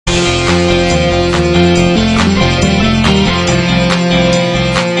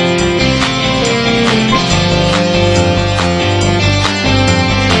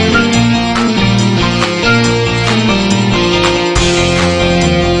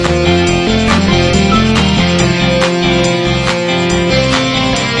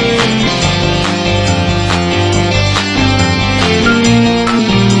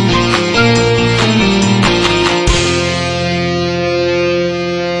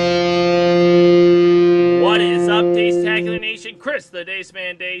Chris, the Dace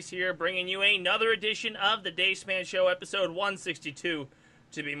Man Dace here, bringing you another edition of the Dace Man Show, episode 162,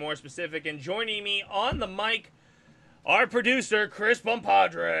 to be more specific. And joining me on the mic, our producer, Chris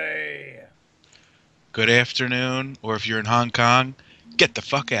Bompadre. Good afternoon, or if you're in Hong Kong, get the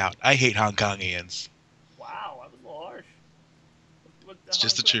fuck out. I hate Hong Kongians. Wow, that was a little harsh. It's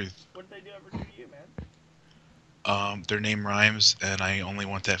just the truth. What did they ever do to you, man? Their name rhymes, and I only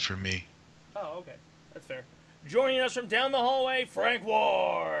want that for me. Oh, okay. That's fair. Joining us from down the hallway, Frank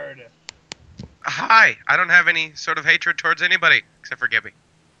Ward. Hi. I don't have any sort of hatred towards anybody except for Gibby.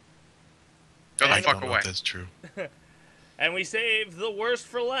 Go the I fuck don't know away. if that's true. And we saved the worst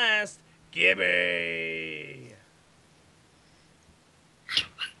for last, Gibby.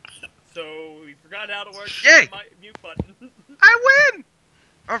 So we forgot how to work Yay! the mute button. I win!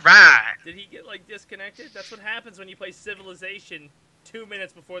 Alright. Did he get disconnected? That's what happens when you play Civilization 2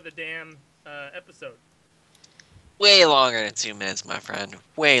 minutes before the damn episode. Way longer than 2 minutes, my friend.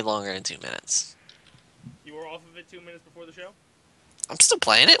 Way longer than 2 minutes. You were off of it 2 minutes before the show? I'm still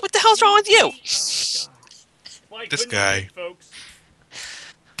playing it. What the hell's wrong with you? Oh, my God. This guy. Folks.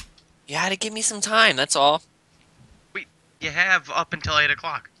 You had to give me some time, that's all. Wait, you have up until 8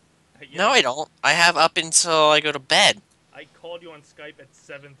 o'clock. Yeah, No, I don't. I have up until I go to bed. I called you on Skype at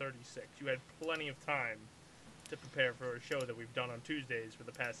 7:36. You had plenty of time to prepare for a show that we've done on Tuesdays for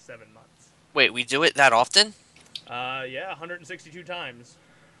the past 7 months. Wait, we do it that often? Yeah, 162 times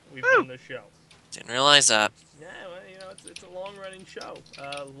we've Woo! done this show. Didn't realize that. Yeah, well, it's a long-running show.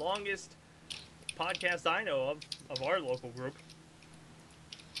 Longest podcast I know of our local group.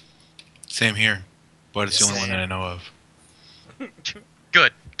 Same here, but it's the only one Same. that I know of.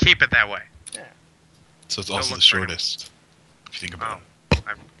 Good. Keep it that way. Yeah. So it's Don't also look the for him. shortest, if you think about Oh.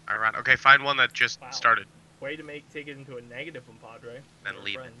 it. I ran. Okay, find one that just Wow. started. Way to take it into a negative one, Padre. Then We're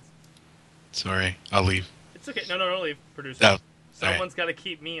leave it. friends. Sorry, I'll leave. It's okay. No, don't leave, producer. No. Someone's got to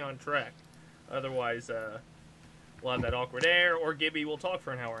keep me on track. Otherwise, we'll have that awkward air, or Gibby will talk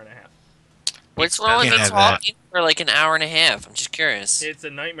for an hour and a half. What's wrong with Can't me have that. talking for like an hour and a half? I'm just curious. It's a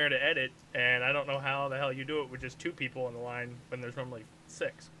nightmare to edit, and I don't know how the hell you do it with just 2 people on the line when there's normally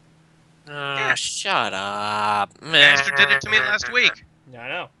 6. Shut up. Master did it to me last week. Yeah, I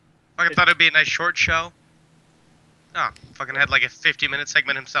know. Fucking thought it'd be a nice short show. Oh, fucking had like a 50-minute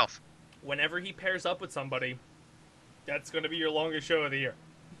segment himself. Whenever he pairs up with somebody, that's going to be your longest show of the year.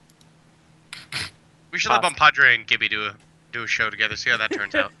 We should let Bompadre and Gibby do a show together, see how that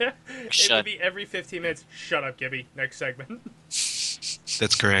turns out. It Shut. would be every 15 minutes. Shut up, Gibby. Next segment.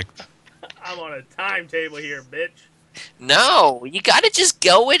 That's correct. I'm on a timetable here, bitch. No, you gotta just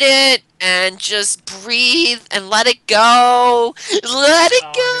go with it and just breathe and let it go. Let it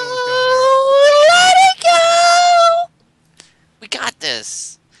Oh, go. Let it go. We got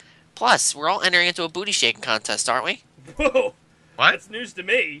this. Plus, we're all entering into a booty shaking contest, aren't we? Whoa. What? That's news to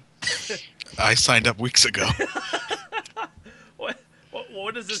me. I signed up weeks ago.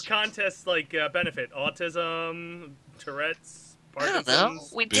 What does this contest benefit? Autism, Tourette's, I don't know.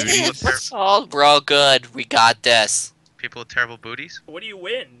 Parkinson's? We did Booties. it. It's all bro. Good. We got this. People with terrible booties? What do you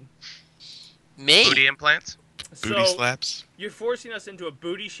win? Me. Booty implants? Booty So slaps. you're forcing us into a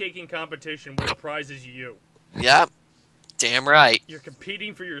booty shaking competition where the prize is you. Yep. Damn right. You're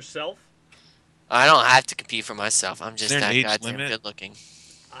competing for yourself. I don't have to compete for myself. I'm just there an that age goddamn limit? good looking.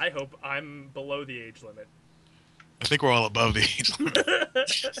 I hope I'm below the age limit. I think we're all above the age limit.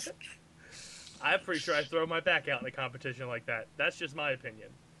 I'm pretty sure I'd throw my back out in a competition like that. That's just my opinion.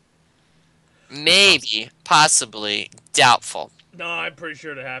 Maybe. Possibly. Doubtful. No, I'm pretty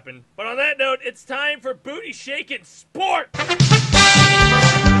sure it happened. But on that note, it's time for Booty Shaking Sport!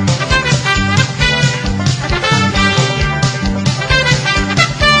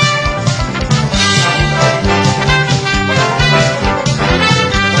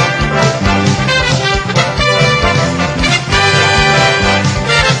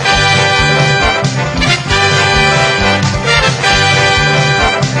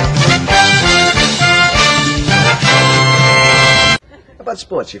 How about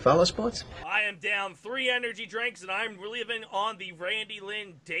sports? You follow sports? I am down 3 energy drinks, and I'm living on the Randy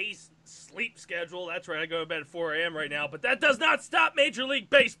Lynn Dace sleep schedule. That's right, I go to bed at 4 a.m. right now, but that does not stop Major League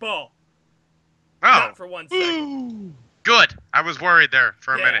Baseball. Oh, Not for 1 second. good. I was worried there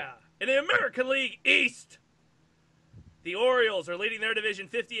for a Yeah. minute. In the American League East, the Orioles are leading their division,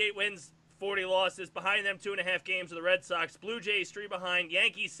 58 wins, 40 losses. Behind them, 2.5 games of the Red Sox. Blue Jays 3 behind.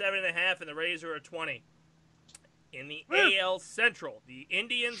 Yankees 7.5, and the Rays are at 20. In the AL Central, the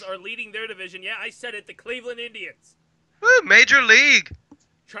Indians are leading their division. Yeah, I said it, the Cleveland Indians. Woo, Major League.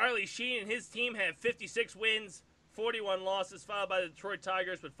 Charlie Sheen and his team have 56 wins, 41 losses, followed by the Detroit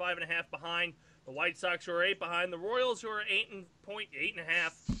Tigers with 5.5 behind. The White Sox, who are 8 behind. The Royals, who are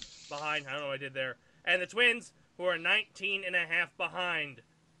 8.5 behind. I don't know what I did there. And the Twins, who are 19.5 behind.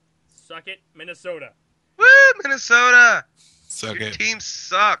 Suck it, Minnesota. Woo, Minnesota! Suck Your it. teams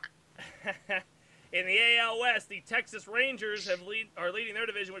suck. In the AL West, the Texas Rangers are leading their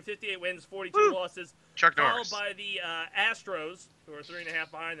division with 58 wins, 42 Woo. losses. Chuck Followed Norris. by the Astros, who are 3.5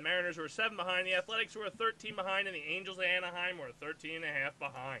 behind. The Mariners, who are 7 behind. The Athletics, who are 13 behind. And the Angels of Anaheim, who are 13.5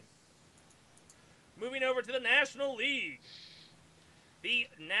 behind. Moving over to the National League. The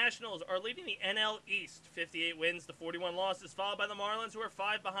Nationals are leading the NL East, 58 wins to 41 losses, followed by the Marlins, who are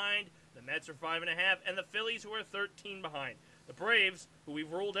 5 behind. The Mets are 5.5, and the Phillies, who are 13 behind. The Braves, who we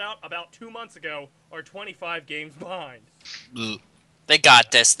ruled out about 2 months ago, are 25 games behind. Ugh. They got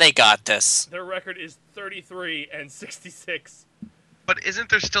this. They got this. Their record is 33-66. But isn't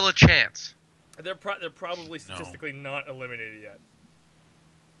there still a chance? They're probably statistically not eliminated yet.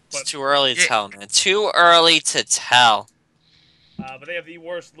 It's too early to Yeah. tell, man. Too early to tell. But they have the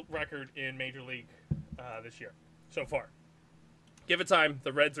worst record in Major League this year so far. Give it time.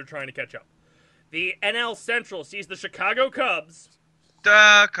 The Reds are trying to catch up. The NL Central sees the Chicago Cubs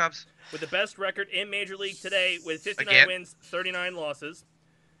Duh, Cubs. with the best record in Major League today with 59 Again? wins, 39 losses.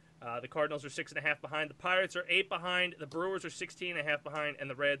 The Cardinals are 6.5 behind. The Pirates are 8 behind. The Brewers are 16.5 behind. And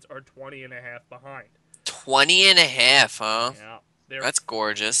the Reds are 20.5 behind. 20.5, huh? Yeah. They're That's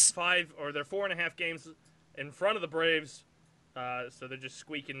gorgeous. they're 4.5 games in front of the Braves. So they're just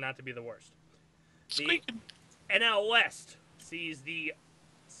squeaking not to be the worst. Squeaking. The NL West sees the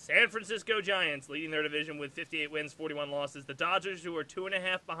San Francisco Giants leading their division with 58 wins, 41 losses. The Dodgers, who are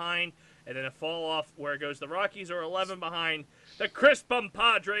 2.5 behind, and then a fall off where it goes. The Rockies are 11 behind. The Crisp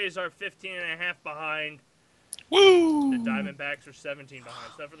Padres are 15.5 behind. Woo! The Diamondbacks are 17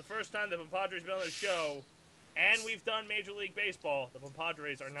 behind. So for the first time, the Padres have been on the show, and we've done Major League Baseball. The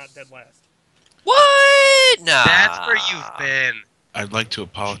Padres are not dead last. What? Nah. That's where you've been. I'd like to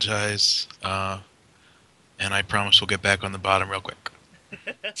apologize, and I promise we'll get back on the bottom real quick.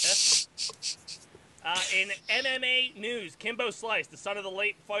 In MMA news, Kimbo Slice, the son of the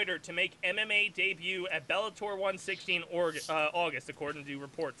late fighter, to make MMA debut at Bellator 160 in August, according to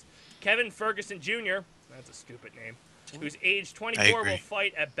reports. Kevin Ferguson Jr., that's a stupid name, who's age 24, will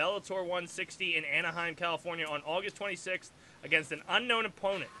fight at Bellator 160 in Anaheim, California on August 26th against an unknown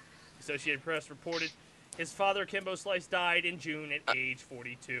opponent. The Associated Press reported his father, Kimbo Slice, died in June at age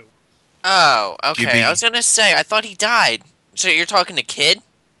 42. Oh, okay. Gibby. I was gonna say, I thought he died. So you're talking to Kid?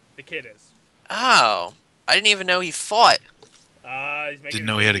 The kid is. Oh. I didn't even know he fought. He's making Didn't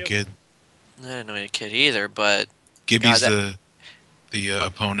know he had a kid. I didn't know he had a kid either, but Gibby's God, the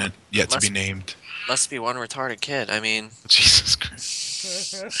opponent yet to be Must- named. must be one retarded kid. I mean, Jesus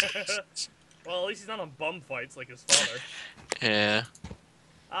Christ. Well, at least he's not on bum fights like his father. yeah.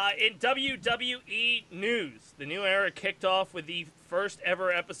 In WWE news, the new era kicked off with the first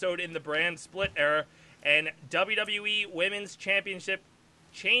ever episode in the brand split era, and WWE Women's Championship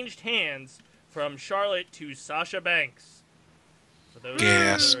changed hands from Charlotte to Sasha Banks. For those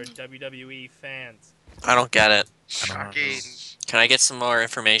Yes. who are WWE fans. I don't get it. Shocking. Can I get some more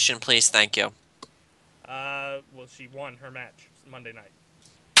information, please? Thank you. Well, she won her match Monday night.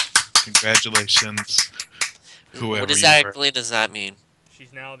 Congratulations, whoever What you exactly does that mean?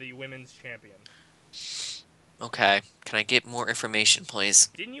 She's now the women's champion. Okay. Can I get more information, please?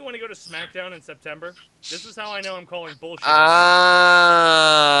 Didn't you want to go to SmackDown in September? This is how I know I'm calling bullshit.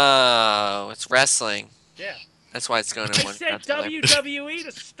 Oh, it's wrestling. Yeah. That's why it's going I in one. said not the other. WWE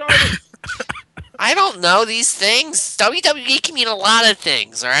to start it. I don't know these things. WWE can mean a lot of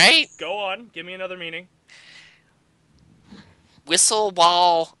things, alright? Go on. Give me another meaning. Whistle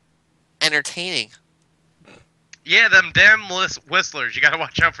while entertaining. Yeah, them damn whistlers. You gotta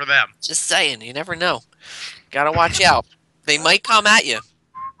watch out for them. Just saying, you never know. Gotta watch out. They might come at you.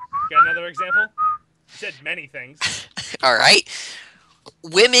 Got another example? You said many things. Alright?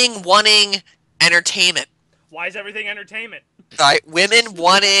 Women wanting entertainment. Why is everything entertainment? Alright? Women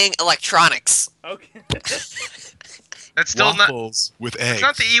wanting electronics. Okay. That's still not. Waffles with eggs. It's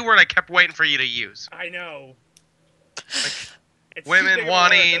not the E word I kept waiting for you to use. I know. It's women too big of a word,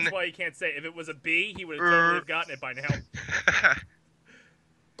 wanting- That's why you can't say it. If it was a B, he would have totally have gotten it by now.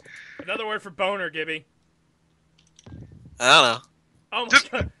 Another word for boner, Gibby. I don't know. Oh my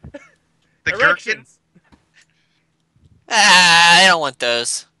Just- god. The gherkin. Erections. I don't want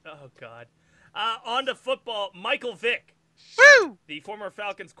those. Oh god. On to football. Michael Vick, Woo! the former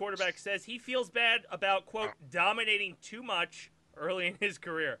Falcons quarterback, says he feels bad about, quote, dominating too much early in his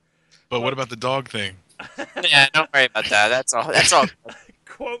career. But what about the dog thing? Yeah, don't worry about that. That's all. That's all.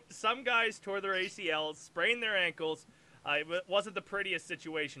 Quote, some guys tore their ACLs, sprained their ankles, It wasn't the prettiest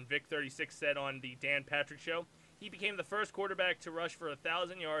situation, Vic36 said on the Dan Patrick Show. He became the first quarterback to rush for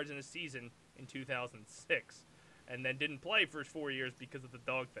 1,000 yards in a season in 2006, and then didn't play for 4 years because of the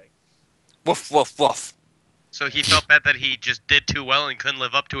dog thing. Woof, woof, woof. So he felt bad that he just did too well and couldn't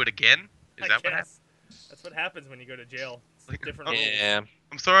live up to it again? Is that what happened? That's what happens when you go to jail. It's different Yeah. rules.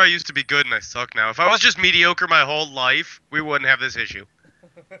 I'm sorry I used to be good and I suck now. If I was just mediocre my whole life, we wouldn't have this issue.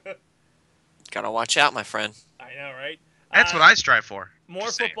 Gotta watch out, my friend. I know, right? That's what I strive for. More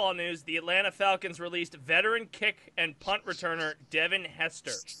Just saying. football news. The Atlanta Falcons released veteran kick and punt returner Devin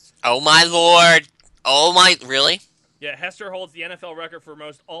Hester. Oh my lord. Oh my, really? Yeah, Hester holds the NFL record for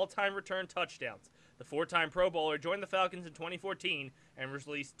most all-time return touchdowns. The four-time Pro Bowler joined the Falcons in 2014 and was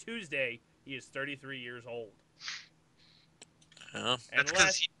released Tuesday. He is 33 years old. Oh. That's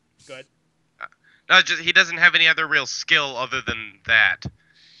because Good. he doesn't have any other real skill other than that.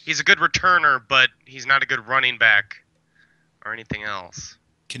 He's a good returner, but he's not a good running back or anything else.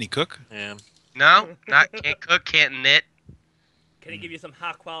 Can he cook? Yeah. No, can't cook, can't knit. Can he give you some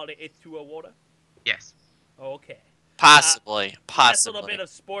high-quality H2O water? Yes. Okay. Possibly. Last Possibly. little bit of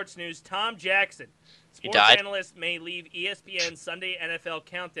sports news. Tom Jackson, He sports died? analyst, may leave ESPN's Sunday NFL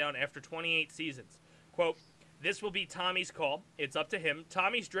Countdown after 28 seasons. Quote, "This will be Tommy's call. It's up to him.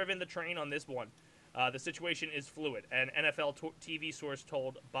 Tommy's driven the train on this one. The situation is fluid," an NFL TV source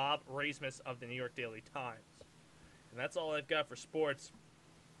told Bob Rasmus of the New York Daily Times. And that's all I've got for sports.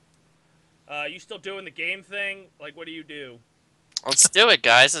 You still doing the game thing? Like, what do you do? Let's do it,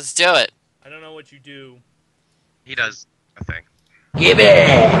 guys. Let's do it. I don't know what you do. He does a thing.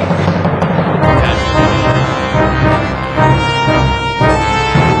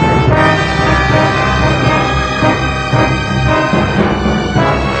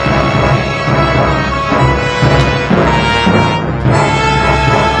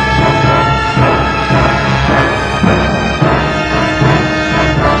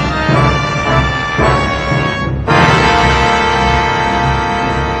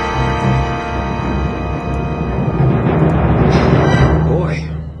 Boy,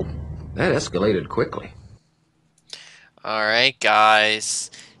 that escalated quickly. All right,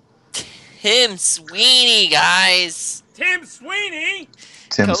 guys. Tim Sweeney, guys. Tim Sweeney!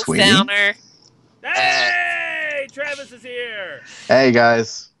 Tim Sweeney. Co-founder. Hey! Travis is here! Hey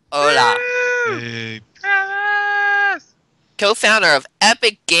guys. Hola. Hey, Yes! Co-founder of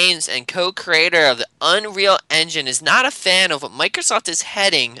Epic Games and co-creator of the Unreal Engine, is not a fan of what Microsoft is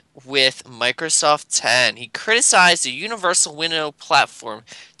heading with Microsoft 10. He criticized the Universal Window platform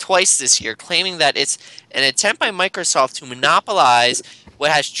twice this year, claiming that it's an attempt by Microsoft to monopolize what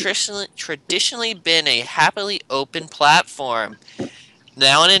has traditionally been a happily open platform.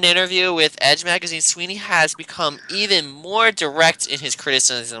 Now, in an interview with Edge Magazine, Sweeney has become even more direct in his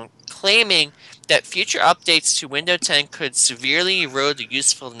criticism, claiming that future updates to Windows 10 could severely erode the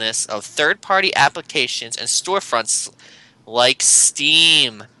usefulness of third-party applications and storefronts like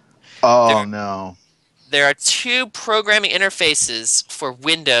Steam. Oh no. There are two programming interfaces for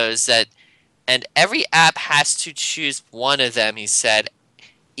Windows and every app has to choose one of them, he said.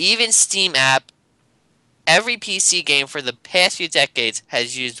 Even Steam app, every PC game for the past few decades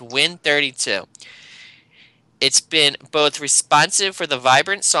has used Win32. It's been both responsive for the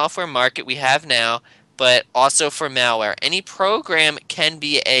vibrant software market we have now, but also for malware. Any program can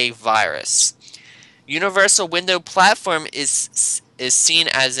be a virus. Universal Window Platform is seen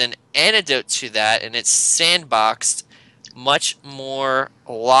as an antidote to that, and it's sandboxed, much more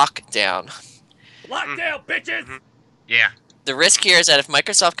lockdown. Lockdown, bitches! Yeah. The risk here is that if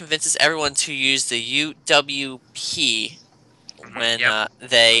Microsoft convinces everyone to use the UWP when Yep.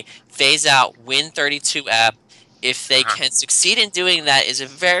 they phase out Win32 app, if they can succeed in doing that,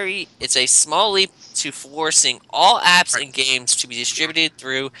 it's a small leap to forcing all apps and games to be distributed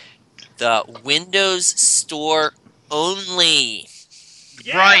through the Windows Store only.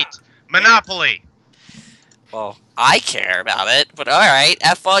 Yeah. Right. Monopoly. Well, I care about it, but alright,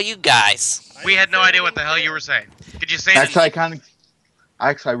 F all you guys. We had no idea what the hell you were saying. Could you say Actually, it?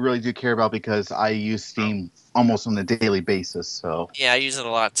 I really do care about because I use Steam almost on a daily basis. So Yeah, I use it a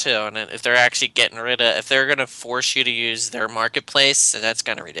lot too, and if they're actually if they're gonna force you to use their marketplace, then that's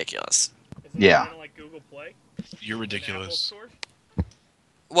kind of ridiculous. Isn't Yeah. it kind of like Google Play? you're An Apple ridiculous. store?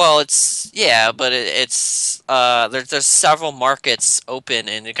 Well, but it's there's several markets open,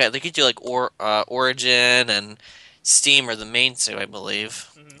 and they could do like Origin and Steam are the main two, I believe.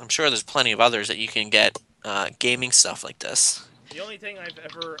 Mhm. I'm sure there's plenty of others that you can get gaming stuff like this. The only thing I've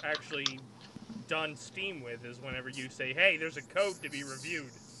ever actually done Steam with is whenever you say, hey, there's a code to be reviewed.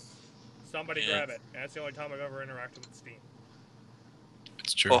 Somebody Yeah. grab it. And that's the only time I've ever interacted with Steam.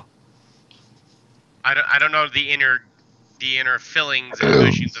 It's true. Oh. I don't know the inner the inner fillings and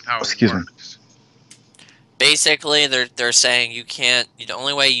emotions of how it Excuse me. works. Basically, they're saying you can't. The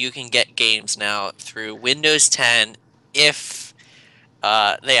only way you can get games now through Windows 10, if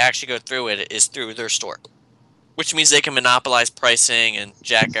they actually go through it, is through their store, which means they can monopolize pricing and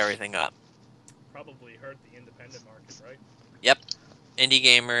jack everything up. Probably hurt the independent market, right? Yep.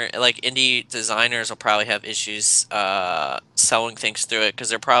 Indie designers will probably have issues selling things through it because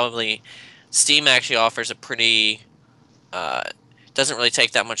they're probably Steam actually offers a pretty doesn't really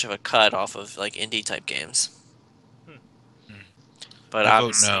take that much of a cut off of like indie type games. But I vote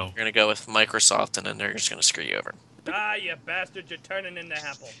obviously no. you're gonna go with Microsoft and then they're just gonna screw you over. Ah, you bastards, you're turning into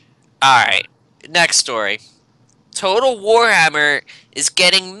Apple. Alright. Next story. Total Warhammer is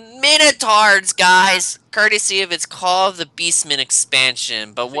getting Minotaurs, guys, courtesy of its Call of the Beastmen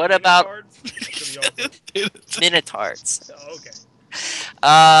expansion. But Say what about Minotaurs? Could be all Minotaurs? Oh, okay.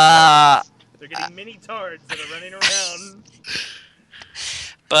 They're getting mini tards that are running around.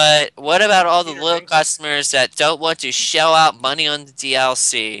 But what about all the Peter loyal Dinklage. customers that don't want to shell out money on the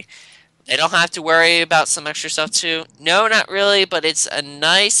DLC? They don't have to worry about some extra stuff too? No, not really, but it's a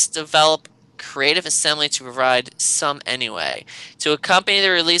nice develop creative assembly to provide some anyway. To accompany the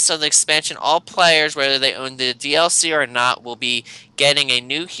release of the expansion, all players, whether they own the DLC or not, will be getting a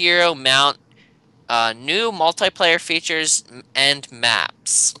new hero mount, new multiplayer features, and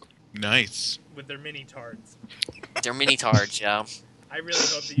maps. Nice. With their mini tards. They're mini tards, yeah. I really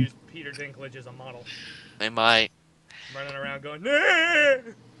hope they use Peter Dinklage as a model. They might. Running around going, nah!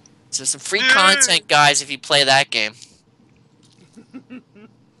 So some free content, guys, if you play that game.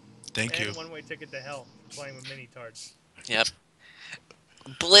 Thank you. And one-way ticket to hell, playing with mini tards. Yep.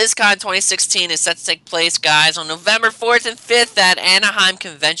 BlizzCon 2016 is set to take place, guys, on November 4th and 5th at Anaheim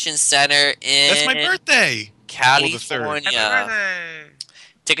Convention Center in That's my birthday. California. Happy birthday!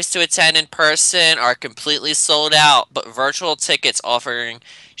 Tickets to attend in person are completely sold out, but virtual tickets offering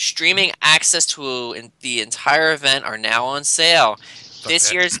streaming access to the entire event are now on sale. This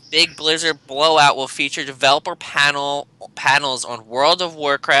that. year's Big Blizzard Blowout will feature developer panels on World of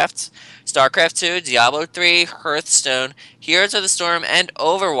Warcraft, StarCraft 2, Diablo 3, Hearthstone, Heroes of the Storm, and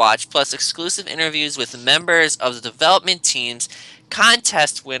Overwatch, plus exclusive interviews with members of the development teams,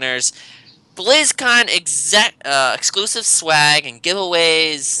 contest winners, BlizzCon exclusive swag, and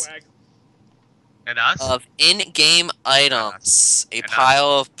giveaways Swag. And us? of in-game items. A And us.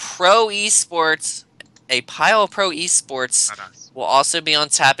 pile of pro esports Not us. will also be on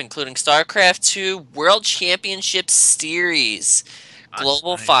tap, including StarCraft 2 World Championship Series, Us.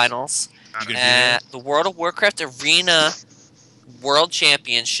 Global Nice. Finals, Not You gonna us. be there? the World of Warcraft Arena World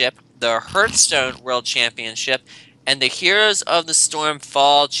Championship, the Hearthstone World Championship, and the Heroes of the Storm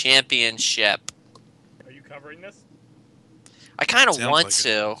Fall Championship. Are you covering this? I kind of Sounds want like it.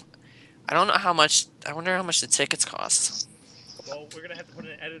 to. I don't know how much. I wonder how much the tickets cost. Well, we're gonna have to put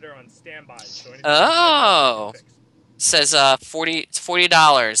an editor on standby. So anything Oh. you fix. Says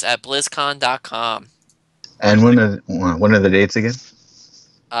 $40 at BlizzCon.com. And when are the dates again?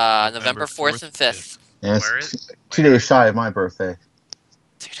 November 4th and 5th. Yeah, Where it's is- 2 days shy of my birthday.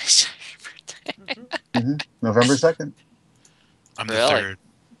 2 days after your birthday. November 2nd. I'm the Really? third.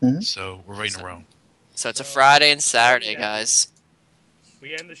 Mhm. So we're right in a row. So it's a Friday and Saturday, guys.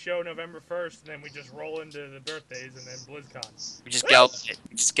 We end the show November 1st, and then we just roll into the birthdays, and then BlizzCon. We just go with it.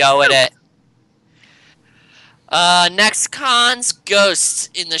 We just go with it. Next Con's Ghosts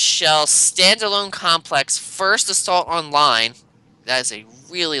in the Shell standalone complex first assault online. That is a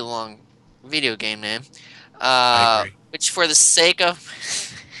really long video game name. I agree. Which, for the sake of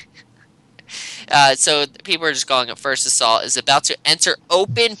so people are just calling it First Assault, is about to enter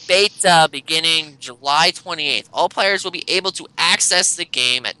open beta beginning July 28th. All players will be able to access the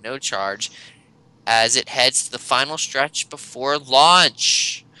game at no charge as it heads to the final stretch before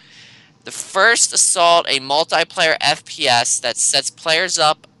launch. The First Assault, a multiplayer FPS that sets players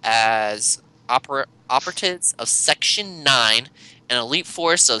up as operatives of Section 9, an elite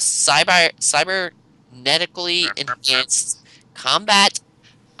force of cybernetically enhanced combat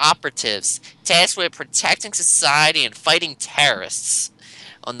operatives tasked with protecting society and fighting terrorists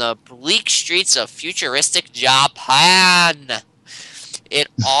on the bleak streets of futuristic Japan. It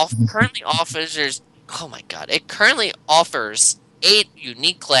currently offers It currently offers 8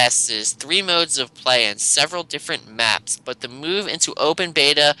 unique classes, 3 modes of play, and several different maps. But the move into open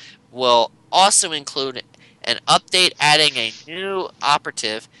beta will also include an update adding a new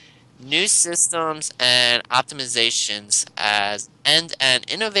operative, new systems and optimizations, and an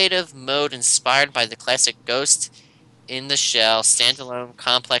innovative mode inspired by the classic Ghost in the Shell standalone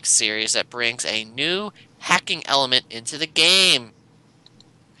complex series that brings a new hacking element into the game.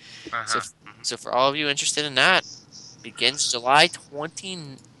 Uh-huh. So for all of you interested in that, begins July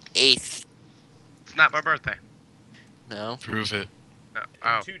 28th. It's not my birthday. No. Prove it. No. In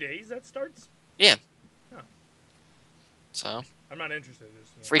Oh. 2 days that starts? Yeah. Oh. So, I'm not interested.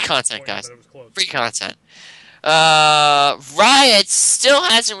 Just, free content, point out guys. that it was close. Free content. Riot still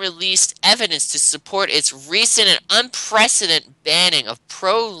hasn't released evidence to support its recent and unprecedented banning of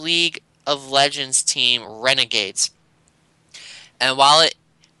Pro League of Legends team Renegades. And while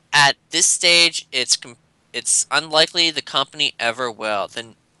at this stage, it's unlikely the company ever will.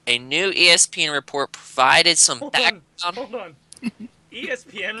 Then a new ESPN report provided some Hold background. on. Hold on.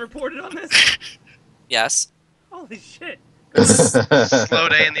 ESPN reported on this? Yes. Holy shit. Slow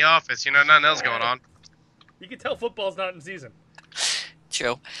day in the office. You know, nothing else going on. You can tell football's not in season.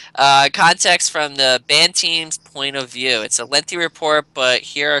 True. Context from the band team's point of view. It's a lengthy report, but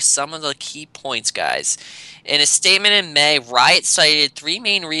here are some of the key points, guys. In a statement in May, Riot cited three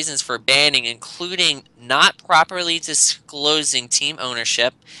main reasons for banning, including not properly disclosing team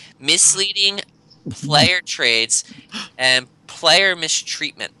ownership, misleading player trades, and player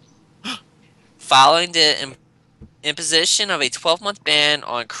mistreatment. Following the imposition of a 12-month ban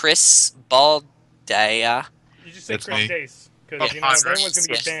on Chris Baldea, You just say That's Chris me. Dace. Because, if anyone's going to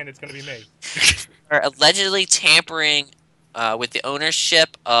get banned, it's going to be me. for allegedly tampering with the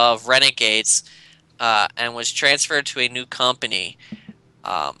ownership of Renegades and was transferred to a new company,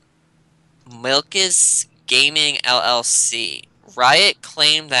 Milkus Gaming LLC. Riot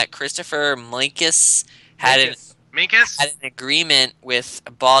claimed that Christopher Milkus had an Minkus? agreement with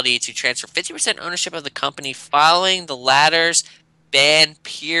Baldy to transfer 50% ownership of the company following the latter's ban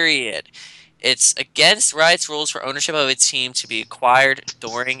period. It's against Riot's rules for ownership of a team to be acquired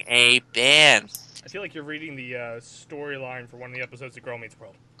during a ban. I feel like you're reading the storyline for one of the episodes of Girl Meets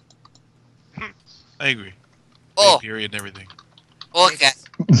World. I agree. Oh, Period and everything. okay.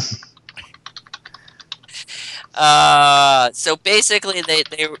 So basically, they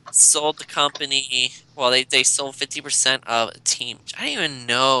sold the company. Well, they sold 50% of a team. I didn't even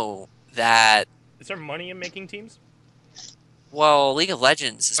know that. Is there money in making teams? Well, League of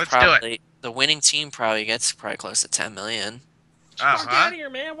Legends is Let's do probably the winning team. Probably gets close to 10 million. Fuck out of here,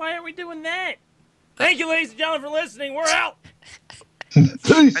 man. Why aren't we doing that? Thank you, ladies and gentlemen, for listening. We're out.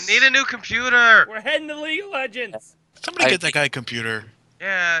 I need a new computer. We're heading to League of Legends. Somebody get that guy a computer.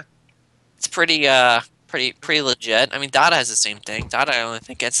 Yeah. It's pretty legit. I mean, Dota has the same thing. Dota, I only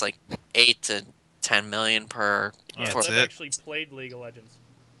think gets like 8 to 10 million per. Yeah, I've that's it. actually played League of Legends.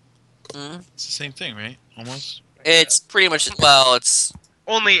 It's the same thing, right? Almost. It's pretty much it's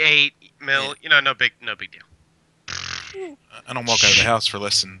Only 8 mil. You know, no big deal. I don't walk out of the house for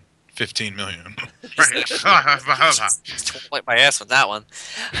less than 15 million. wipe my ass with that one.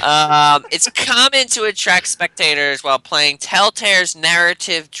 It's common to attract spectators while playing Telltale's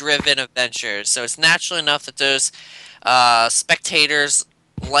narrative-driven adventures, so it's natural enough that those spectators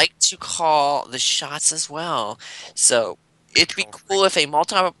like to call the shots as well. So it'd be cool if a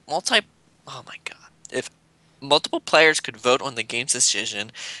oh my god, if multiple players could vote on the game's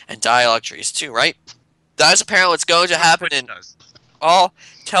decision and dialogue trees too, right? That is apparently what's going to happen in all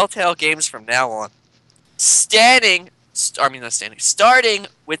Telltale games from now on. Starting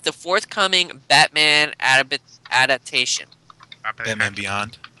with the forthcoming Batman adaptation. Batman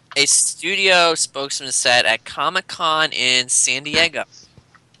Beyond. A studio spokesman said at Comic-Con in San Diego.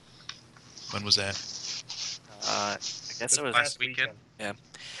 When was that? I guess it was last weekend. Yeah.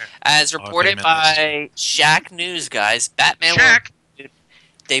 As reported by Shaq News, guys, Batman will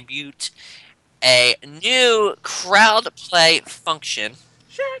debut a new crowd play function.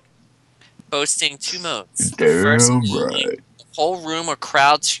 Shaq. Boasting two modes. Damn First, right. the whole room or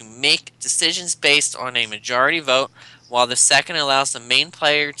crowd to make decisions based on a majority vote, while the second allows the main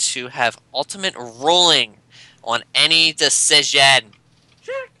player to have ultimate ruling on any decision.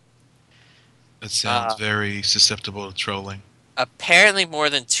 Shaq. That sounds very susceptible to trolling. Apparently, more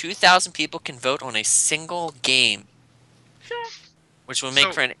than 2,000 people can vote on a single game, which will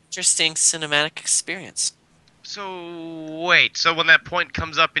make for an interesting cinematic experience. So, wait. So when that point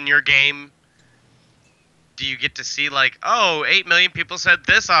comes up in your game, do you get to see, like, oh, 8 million people said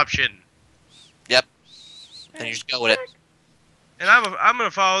this option? Yep. Then you just go with it. And I'm going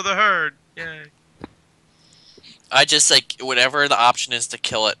to follow the herd. Yay. I just, whatever the option is to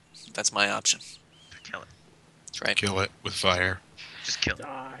kill it. That's my option. To kill it. That's right. Kill it with fire. Just kill it.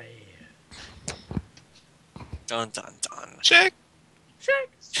 Die. Dun, dun, dun. Check.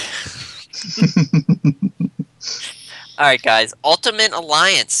 Alright, guys. Ultimate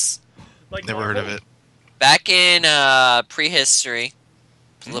Alliance. Never heard of it. Back in prehistory,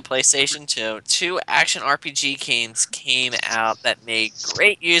 the PlayStation 2, 2 action RPG games came out that made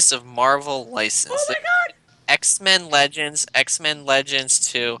great use of Marvel license. Oh my god! X-Men Legends, X-Men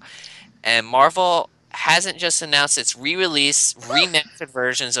Legends 2, and Marvel hasn't just announced its re-release, remastered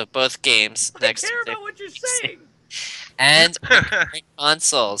versions of both games I next care Tuesday about what you're saying. and on current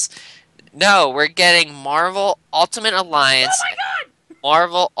consoles. No, we're getting Marvel Ultimate Oh Alliance, my god!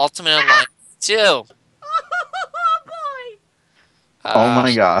 Marvel Ultimate Alliance 2. Oh boy! Oh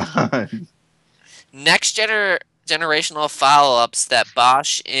my god. Next generational follow-ups that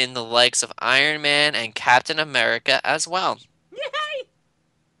Bosch in the likes of Iron Man and Captain America as well. Yay!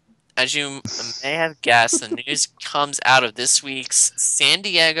 As you may have guessed, the news comes out of this week's San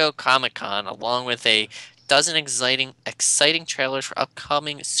Diego Comic-Con, along with a dozen exciting trailers for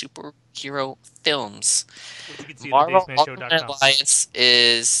upcoming superhero films. Which you can see Marvel at Ultimate thedacemanshow.com.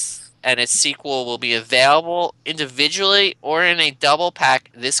 Alliance and its sequel will be available individually or in a double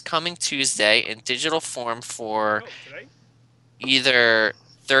pack this coming Tuesday in digital form for Oh, today? either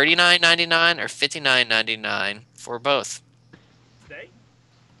 $39.99 or $59.99 for both. Today?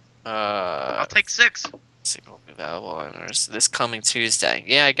 I'll take 6. Sequel will be available on this coming Tuesday.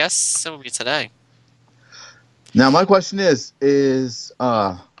 Yeah, I guess it will be today. Now my question is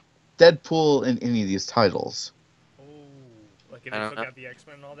Deadpool in any of these titles? Oh, like if I they don't took know. out the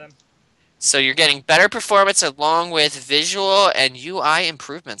X-Men and all them? So you're getting better performance along with visual and UI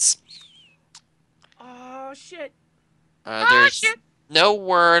improvements. Oh, shit. There's no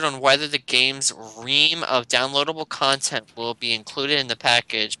word on whether the game's ream of downloadable content will be included in the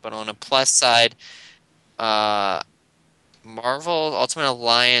package, but on a plus side, Marvel Ultimate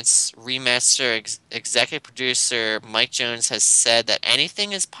Alliance remaster executive producer Mike Jones has said that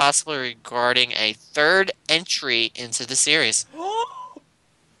anything is possible regarding a third entry into the series. Oh!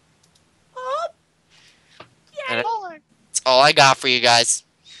 Oh! And Yay! that's all I got for you guys.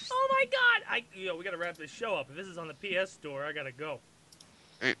 Oh my god! We gotta wrap this show up. If this is on the PS Store, I gotta go.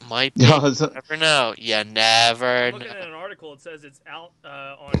 It might be. Yeah, You never know. You never I'm know. looking at an article. It says it's out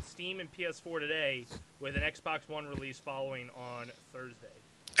on Steam and PS4 today, with an Xbox One release following on Thursday.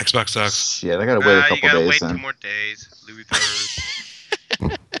 Xbox sucks. Shit, I gotta wait a You couple gotta days wait then. 2 more days, Luther.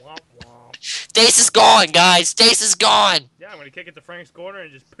 Womp womp. Dace is gone, guys. Dace is gone. Yeah, I'm gonna kick it to Frank's corner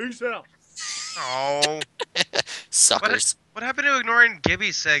and just peace out. Oh. Suckers. What happened to ignoring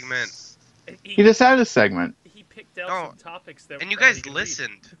Gibby's segment? He just had a segment. He picked out Oh, some topics that And you he guys could read.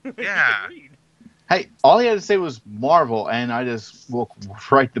 listened. He could Yeah. read. Hey, all he had to say was Marvel, and I just woke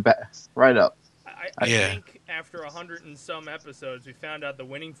right up. I Yeah. think after 100 and some episodes, we found out the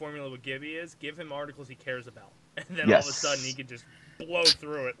winning formula with Gibby is give him articles he cares about, and then all of a Yes. sudden he could just blow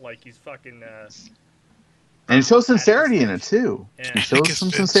through it like he's fucking. And it shows sincerity in it too. Yeah. It shows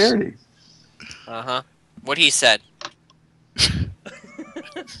some sincerity. What he said.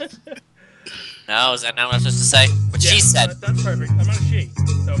 No, is that not what I'm supposed to say? What she said. That's perfect. I'm not a she,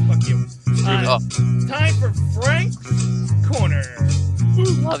 so fuck you. Oh, Time for Frank's Corner.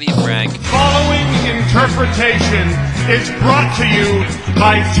 love you, Frank. Following interpretation is brought to you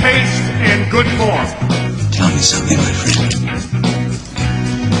by Taste in Good Form. Tell me something, my friend.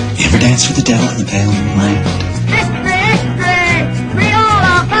 You ever dance with the devil in the pale moonlight?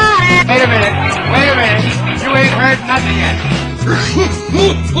 Wait a minute. You ain't heard nothing yet.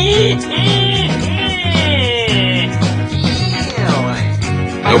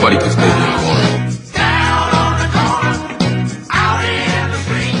 Nobody puts baby in a corner.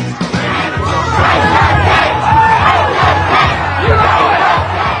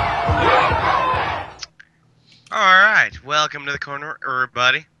 Alright, welcome to the corner,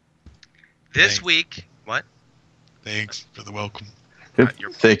 everybody. This Thanks. week... What? Thanks for the welcome.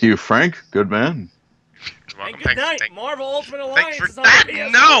 Thank you, Frank. Good man. And good night. Marvel Ultimate Alliance for is on that. the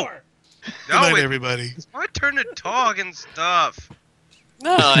PS4. No! Good night, No, everybody. it's my turn to talk and stuff.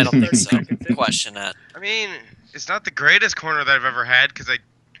 No, I don't think 30 so. seconds in. Question that. I mean, it's not the greatest corner that I've ever had,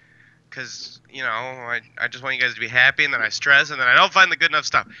 because, you know, I just want you guys to be happy, and then I stress, and then I don't find the good enough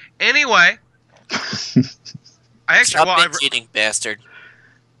stuff. Anyway, I actually... Stop well, binge eating, bastard.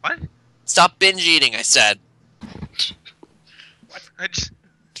 What? Stop binge eating, I said. I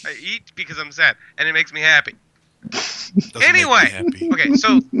eat because I'm sad, and it makes me happy. Doesn't make me Anyway, happy. okay,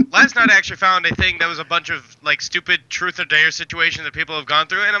 so last night I actually found a thing that was a bunch of, like, stupid truth or dare situations that people have gone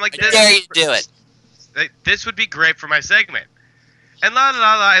through, and I'm like, I dare you to do it. this would be great for my segment. And la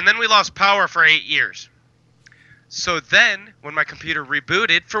la la, and then we lost power for 8 years. So then, when my computer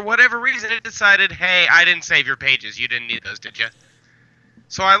rebooted, for whatever reason, it decided, hey, I didn't save your pages. You didn't need those, did you?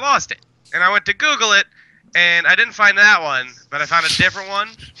 So I lost it. And I went to Google it, and I didn't find that one, but I found a different one.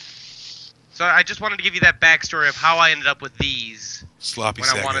 So I just wanted to give you that backstory of how I ended up with these Sloppy when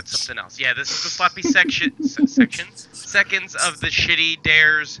I wanted seconds. something else. Yeah, this is the sloppy seconds of the shitty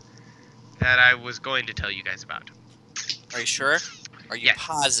dares that I was going to tell you guys about. Are you sure? Are you Yes.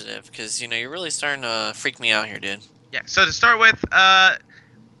 positive? Because, you're really starting to freak me out here, dude. Yeah, so to start with,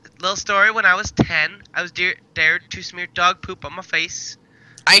 little story, when I was 10, I was dared to smear dog poop on my face,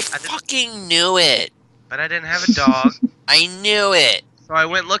 I fucking knew it. but I didn't have a dog, I knew it. so I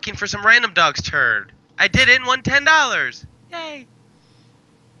went looking for some random dog's turd. I did it and won $10. Yay!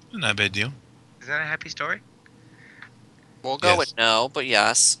 Not a bad deal. Isn't that a happy story? We'll go Yes. with no, but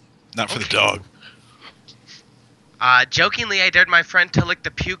yes. Not for the dog. Jokingly, I dared my friend to lick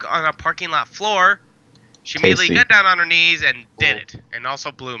the puke on a parking lot floor. She immediately Tasty. got down on her knees and did it, and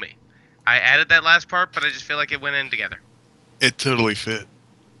also blew me. I added that last part, but I just feel like it went in together. It totally fit.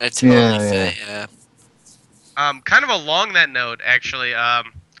 It totally Yeah, fit, yeah. Kind of along that note, actually,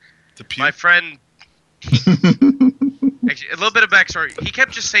 The puke. my friend, actually, a little bit of backstory. He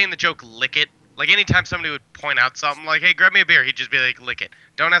kept just saying the joke, lick it. Like, anytime somebody would point out something, like, hey, grab me a beer, he'd just be like, lick it.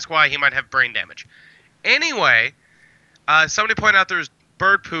 Don't ask why, he might have brain damage. Anyway, somebody pointed out there was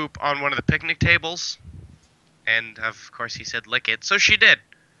bird poop on one of the picnic tables. And, of course, he said, lick it. So she did.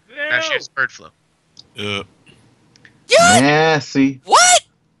 Now she has bird flu. Uh, Yeah! Nasty. What?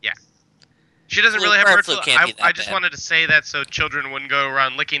 She doesn't Flu- really have bird bird flu flu. can't be that I just bad. wanted to say that so children wouldn't go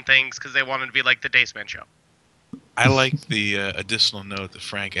around licking things because they wanted to be like the Dace Man show. I like the additional note that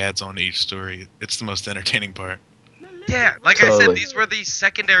Frank adds on to each story. It's the most entertaining part. Yeah, like I said, Totally. these were the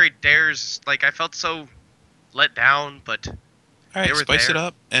secondary dares. Like, I felt so let down, but All right, They were spice it there.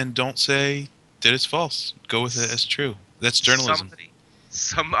 up and don't say that it's false. Go with it as true. That's journalism.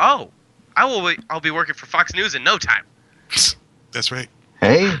 I'll be working for Fox News in no time. That's right.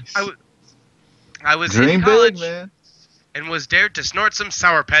 Hey, I was dream in big, college man. and was dared to snort some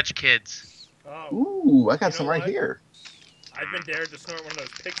Sour Patch Kids. Oh, Ooh, I got You some know right what? here. I've been dared to snort one of those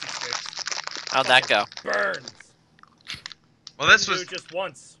pixie sticks. How'd that go? Burns. Well, this Didn't was do it just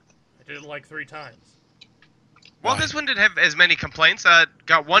once. I did it like 3 times. well, Why? this one didn't have as many complaints.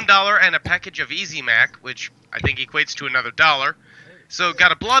 Got $1 and a package of Easy Mac, which I think equates to another $1. So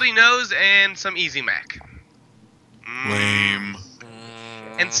got a bloody nose and some Easy Mac. Lame.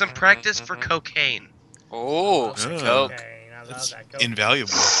 And some practice for cocaine. Oh, some coke. Okay, I love That's that coke.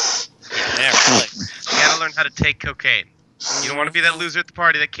 invaluable. Yeah, really. You gotta learn how to take cocaine. You don't want to be that loser at the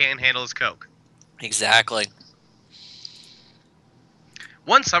party that can't handle his coke. Exactly.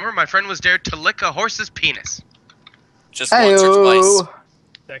 One summer, my friend was dared to lick a horse's penis. Just once or twice. Heyo.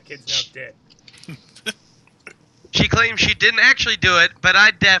 That kid's now dead. She claimed she didn't actually do it, but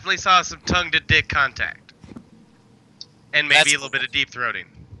I definitely saw some tongue-to-dick contact. And maybe That's a little cool. bit of deep-throating.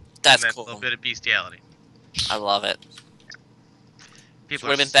 That's and then cool. a little bit of bestiality. I love it. People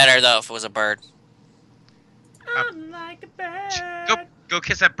Would have are been better, though, if it was a bird. I'm like a bird. Go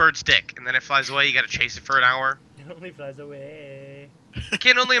kiss that bird's dick, and then it flies away. You gotta chase it for an hour. It only flies away. I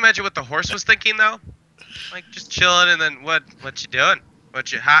can only imagine what the horse was thinking, though. Like, just chilling, and then, what you doing?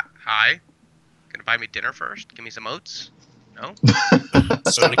 Hi? Gonna buy me dinner first? Give me some oats? No?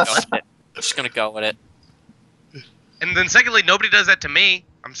 Just gonna go with it. Just gonna go with it. And then secondly, nobody does that to me.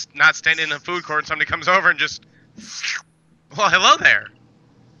 I'm not standing in a food court and somebody comes over and just... Well, hello there.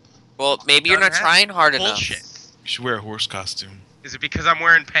 Well, maybe you're not Doesn't trying hard Bullshit. enough. You should wear a horse costume. Is it because I'm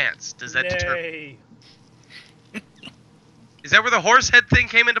wearing pants? Does that deter... Nay. Is that where the horse head thing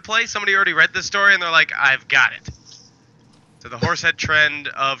came into play? Somebody already read this story and they're like, I've got it. So the horse head trend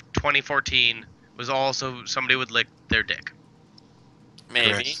of 2014 was also somebody would lick their dick.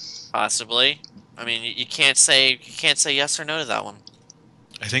 Maybe, Correct. possibly. I mean, you can't say yes or no to that one.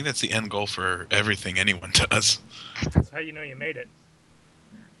 I think that's the end goal for everything anyone does. That's how you know you made it.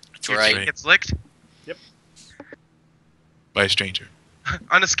 That's Your right. dick gets licked. By a stranger.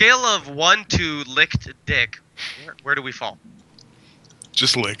 On a scale of 1 to licked dick, where do we fall?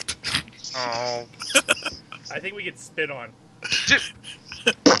 Just licked. Oh. I think we get spit on. I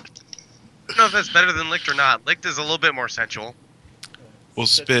don't know if that's better than licked or not. Licked is a little bit more sensual. Well,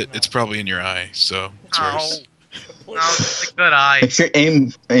 spit, it's probably in your eye, so it's Oh. worse. No, it's a good eye. Make sure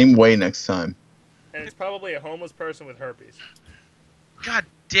aim way next time. And it's probably a homeless person with herpes. God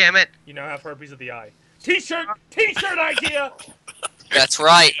damn it. You now have herpes of the eye. T-shirt idea. That's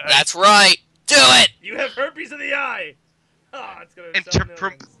right. That's right. Do it. You have herpes of the eye. Ah, it's gonna And sell to,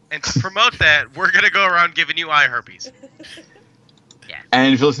 millions. and to promote that, we're going to go around giving you eye herpes.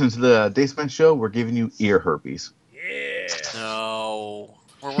 And if you listen to the Dace Man show, we're giving you ear herpes. Yeah. No.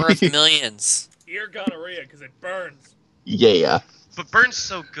 We're worth millions. Ear gonorrhea because it burns. Yeah. But Burn's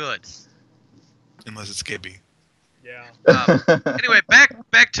so good. Unless it's Gibby. Yeah. Anyway,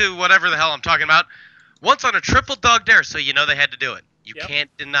 back to whatever the hell I'm talking about. Once on a triple dog dare, so you know they had to do it. You Yep.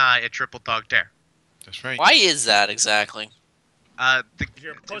 can't deny a triple dog dare. That's right. Why is that exactly?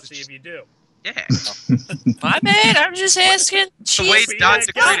 You're a pussy if you do. Yeah. My bad, I'm just asking. The way Jeez, Dot calm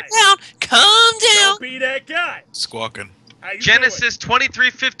secreted. down, calm down. Don't be that guy. Squawking. How you Genesis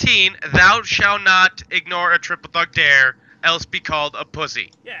 23:15. Thou shalt not ignore a triple dog dare, else be called a pussy.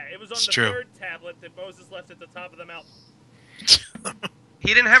 doing? Yeah, it was on It's the true. third tablet that Moses left at the top of the mountain.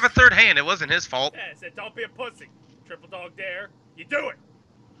 He didn't have a third hand. It wasn't his fault. Yeah, it said, don't be a pussy. Triple dog dare. You do it.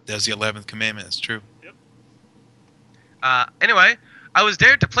 That was the 11th commandment. It's true. Anyway, I was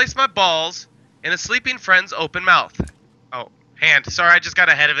dared to place my balls in a sleeping friend's open mouth. Oh, hand. Sorry, I just got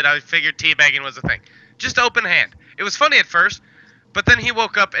ahead of it. I figured teabagging was a thing. Just open hand. It was funny at first, but then he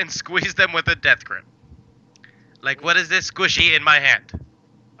woke up and squeezed them with a death grip. Like, what is this squishy in my hand?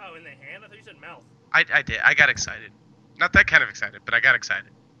 Oh, in the hand? I thought you said mouth. I did. I got excited. Not that kind of excited, but I got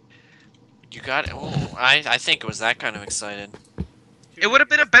excited. You got it. Oh, I think it was that kind of excited. It would have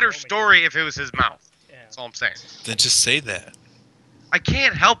been a better story if it was his mouth. Yeah. That's all I'm saying. Then just say that. I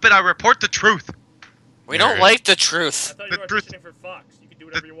can't help it. I report the truth. We don't Nerd. like the I truth. thought The you were truth- auditioning for Fox. You can do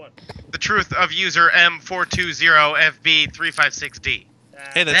whatever you want. The truth of user M420FB356D.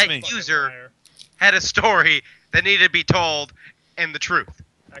 Hey, that's That me. user- Liar. Had a story that needed to be told, and the truth.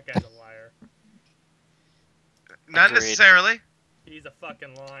 That guy's a liar. Not Agreed. necessarily. He's a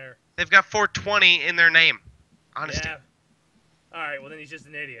fucking liar. They've got 420 in their name. Honestly. Yeah. Alright, well then he's just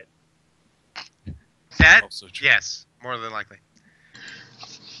an idiot. That? Also true. Yes, more than likely.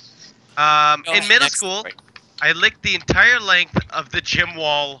 Go In middle next school, story. I licked the entire length of the gym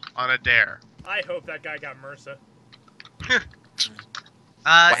wall on a dare. I hope that guy got MRSA. It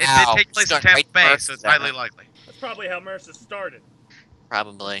Wow, did take place in start Tampa right Bay, first, so it's damn highly it. likely. That's probably how MRSA started.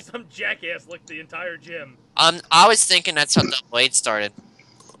 Probably. Some jackass licked the entire gym. I was thinking that's how double eight started.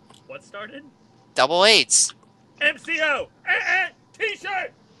 What started? Double eights. MCO!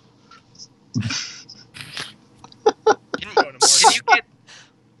 T-shirt! Going to market.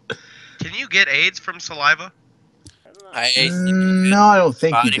 Can you get AIDS from saliva? I don't know. I think No, I don't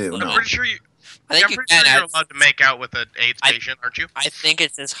think you Body do. fluid. I'm No. pretty sure you. I think I'm you pretty can. sure you're allowed to make out with an AIDS I- patient, aren't you? I think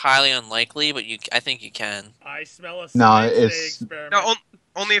it's just highly unlikely, but I think you can. I smell a No, science day it's- experiment. No,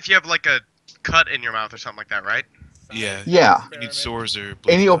 only if you have like a cut in your mouth or something like that, right? Yeah. Yeah. You need sores or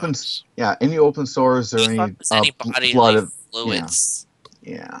Any blood open, drops. yeah, any open sores or any, Fucks any body blood like of, fluids.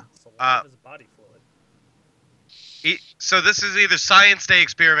 yeah. Saliva is body fluid. So this is either Science Day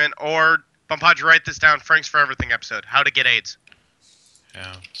experiment or Bumpaji, write this down. Frank's for Everything episode. How to get AIDS.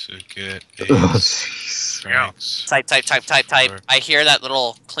 How to get Oh, AIDS. jeez. Franks. Type. Or- I hear that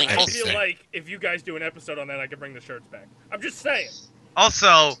little clink. I Everything. feel like if you guys do an episode on that, I could bring the shirts back. I'm just saying.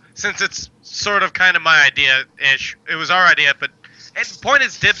 Also, since it's sort of kind of my idea-ish, it was our idea, but and point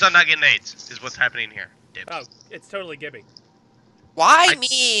is dibs on not getting AIDS is what's happening here. Dibs. Oh, it's totally Gibby. Why I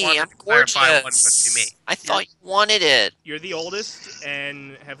me? wanted I'm to clarify one gorgeous. would be me. I thought you wanted it. You're the oldest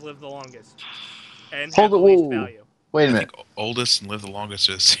and have lived the longest. And Hold have the it, least whoa. value. Wait a I minute. think oldest and live the longest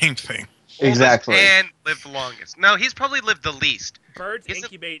are the same thing. Exactly. And lived the longest. No, he's probably lived the least. Birds Isn't-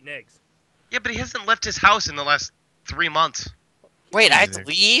 incubate eggs. Yeah, but he hasn't left his house in the last 3 months. Wait, I have to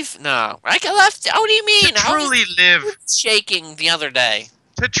leave? No. I got left. What do you mean? To I was truly live. shaking the other day.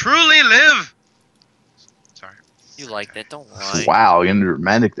 To truly live. Sorry. You liked it, don't lie. Wow, you're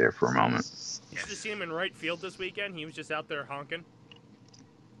dramatic there for a moment. Did you see him in right field this weekend? He was just out there honking.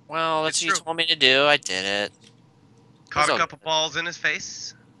 Well, that's It's what you true. told me to do. I did it. Caught a all couple balls in his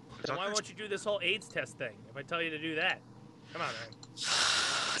face. Then why won't you do this whole AIDS test thing? If I tell you to do that. Come on, man.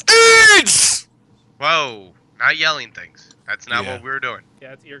 AIDS! Whoa. Not yelling things. That's not Yeah. what we were doing.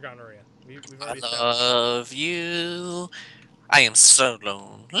 Yeah, it's ear gonorrhea. We've I already established. love you. I am so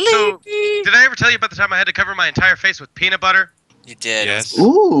lonely. So, did I ever tell you about the time I had to cover my entire face with peanut butter? You did. Yes.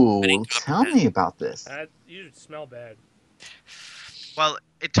 Ooh, Pretty tell me about this. You smell bad. Well,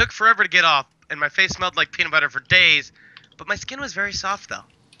 it took forever to get off, and my face smelled like peanut butter for days, but my skin was very soft, though.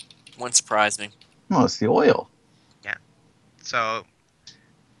 Wouldn't surprise me. Oh, it's the oil. So,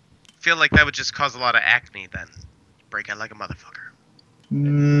 feel like that would just cause a lot of acne then. Break out like a motherfucker.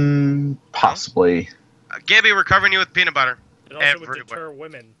 Possibly. Gabby, we're covering you with peanut butter. It also would Everywhere. deter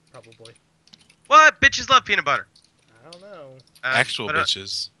women, probably. What? Bitches love peanut butter. I don't know. Actual you put it-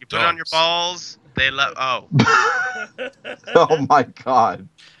 bitches. You put it on your Dogs. balls. They love. Oh. Oh my god.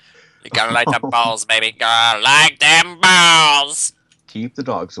 You gotta like them balls, baby. Gotta like them balls. Keep the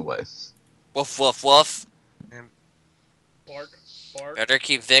dogs away. Woof, woof, woof. Bark, bark. Better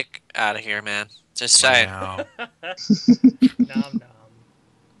keep Vic out of here, man. Just saying. Wow. Nom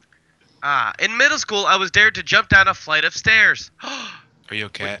nom. In middle school, I was dared to jump down a flight of stairs. Are you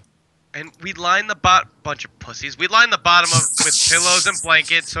okay? And we'd line the bunch of pussies. We'd line the bottom with pillows and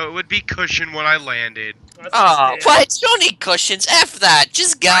blankets so it would be cushion when I landed. Oh, what? You don't need cushions. F that.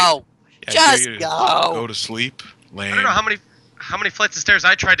 Just go. Right? Yeah, Just I dare you to go. Go to sleep. Land. I don't know how many flights of stairs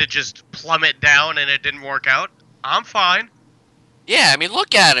I tried to just plummet down and it didn't work out. I'm fine. Yeah, I mean,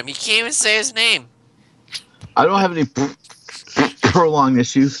 look at him. He can't even say his name. I don't have any prolonged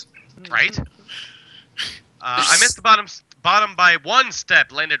issues. Right? I missed the bottom by 1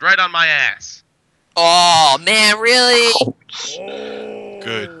 step. Landed right on my ass. Oh, man, really? Oh.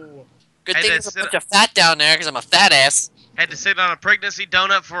 Good. Good Hey, thing that's there's a bunch of fat down there, because I'm a fat ass. Had to sit on a pregnancy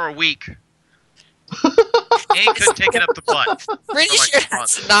donut for a week. And couldn't take it up the butt. Pretty For like sure a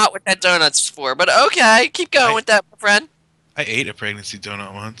month. that's not what that donut's for, but okay, keep going with that, my friend. I ate a pregnancy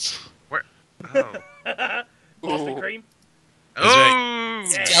donut once. Oh. Boston cream. Oh.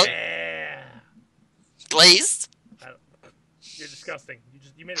 Yeah. Glazed? You're disgusting.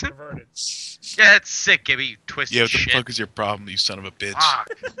 You made it perverted. Yeah, it's sick, Gibby. You twisted Yeah, what the shit. fuck is your problem, you son of a bitch? Fuck.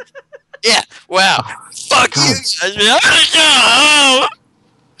 Yeah, wow. Fuck you!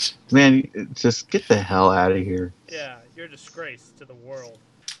 Man, just get the hell out of here. Yeah, you're a disgrace to the world.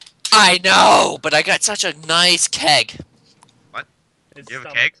 I know, but I got such a nice keg. His You have a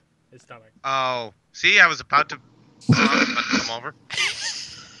stomach. keg? His stomach. Oh. See, I was about to come over.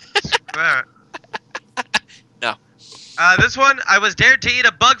 That. No. This one, I was dared to eat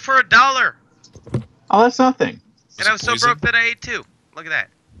a bug for $1. Oh, that's nothing. And I was so poison? broke that I ate 2. Look at that.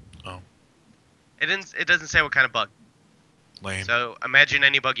 Oh. It doesn't say what kind of bug. Lame. So imagine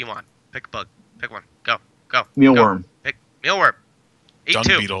any bug you want. Pick a bug. Pick one. Go. Mealworm. Pick mealworm. Eat Dung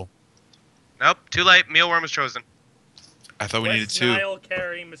 2. beetle. Nope. Too late. Mealworm was chosen. I thought we needed West 2. Nile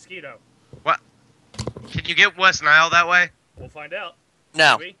carrying mosquito. Can you get West Nile that way? We'll find out.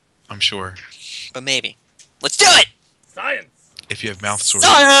 No, Maybe. I'm sure. but maybe. Let's do it! Science. If you have mouth sores.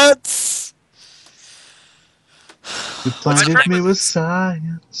 Science! You blinded me with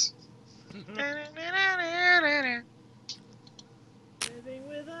science. Living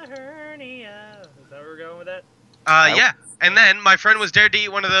with a hernia. Is that where we're going with that? Yeah. And then my friend was dared to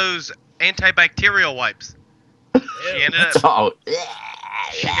eat one of those antibacterial wipes. She Oh,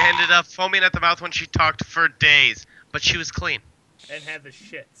 ended up foaming at the mouth when she talked for days. But she was clean. And had the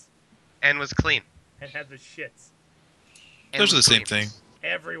shits. And was clean. And had the shits. And Those are the was same clean. thing.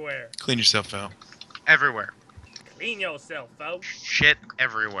 Everywhere. Clean yourself out. Everywhere. Clean yourself, folks. Shit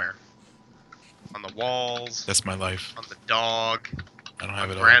everywhere. On the walls. That's my life. On the dog. I don't have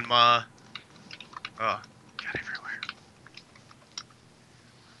On it all. grandma. Oh, God, everywhere.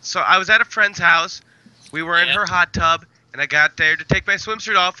 So I was at a friend's house. We were in her hot tub, and I got there to take my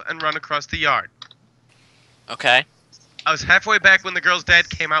swimsuit off and run across the yard. Okay. I was halfway back when the girl's dad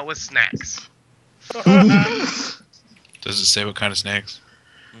came out with snacks. Does it say what kind of snacks?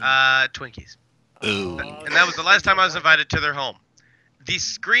 Twinkies. Ooh. And that was the last time I was invited to their home. The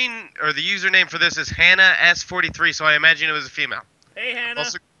screen, or the username for this is Hannah S43, so I imagine it was a female. Hey, Hannah.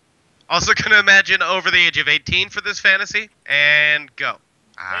 Also gonna imagine over the age of 18 for this fantasy, and go.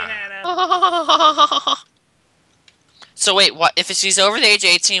 Hey, Hannah. So wait, what? If she's over the age of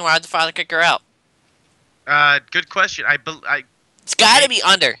 18, why would the father kick her out? Good question. It's gotta be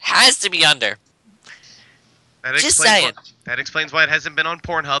under. Has to be under. That Just explains saying. that explains why it hasn't been on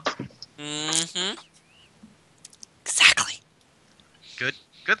Pornhub. Mm-hmm. Exactly.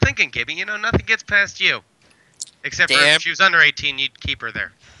 Good thinking, Gibby. You know, nothing gets past you. Except for Damn. if she was under 18, you'd keep her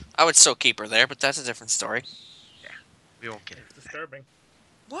there. I would still keep her there, but that's a different story. We won't get it. It's disturbing.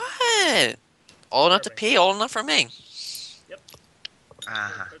 What? Old enough to pee, old enough for me.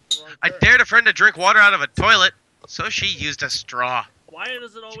 Uh-huh. That's the wrong I term. dared a friend to drink water out of a toilet, so she used a straw. Why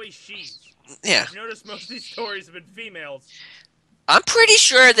is it always she? Yeah. I've noticed most of these stories have been females. I'm pretty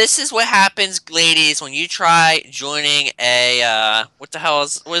sure this is what happens, ladies, when you try joining a, what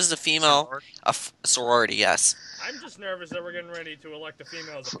is the female? A sorority, yes. I'm just nervous that we're getting ready to elect a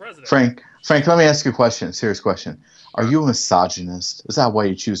female as a president. Frank, let me ask you a question. A serious question. Are you a misogynist? Is that why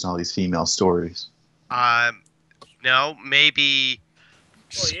you're choosing all these female stories? No, maybe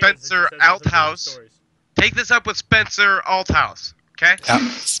Well, he is. It Spencer just says those are female Althouse. stories. Take this up with Spencer Althouse, okay?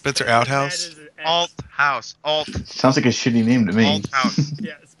 Spencer Outhouse? Mad at his ex. Althouse. Sounds like a shitty name to me. Althouse.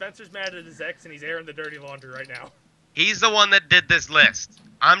 Yeah, Spencer's mad at his ex and he's airing the dirty laundry right now. He's the one that did this list.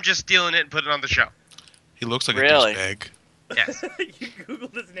 I'm just stealing it and putting it on the show. He looks like Really? a douchebag. Yes. You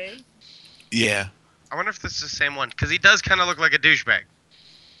googled his name? Yeah. I wonder if this is the same one, because he does kind of look like a douchebag.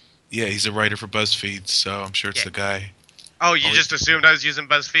 Yeah, he's a writer for BuzzFeed, so I'm sure it's Yeah. the guy. Oh, you Oh, just assumed I was using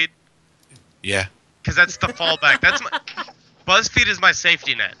BuzzFeed? Yeah. Because that's the fallback. BuzzFeed is my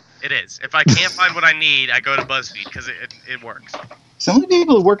safety net. It is. If I can't find what I need, I go to BuzzFeed, because it works. Some of the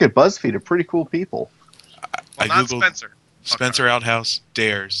people who work at BuzzFeed are pretty cool people. Well, I not googled Spencer. Spencer Outhouse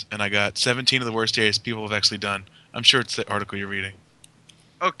dares, and I got 17 of the worst dares people have actually done. I'm sure it's the article you're reading.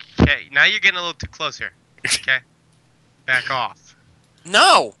 Okay, now you're getting a little too close here. Okay, back off.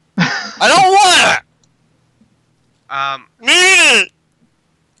 No, I don't want it.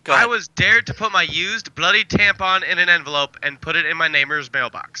 Go I ahead. was dared to put my used bloody tampon in an envelope and put it in my neighbor's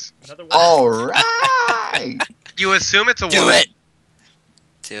mailbox. Another one. All right. You assume it's a Do woman. it.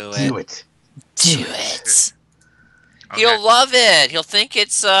 Do Do it. it. Do it. Okay. He'll love it. He'll think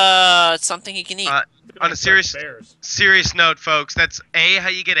it's something he can eat. On a Like serious bears. serious note, folks, that's A, how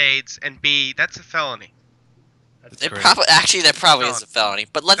you get AIDS, and B, that's a felony. That's It correct. that probably is a felony,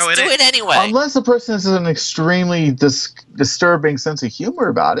 but let's No, it do is. it anyway. Unless the person has an extremely disturbing sense of humor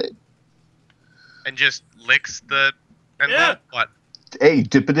about it. And just licks the envelope. Yeah. What? Hey,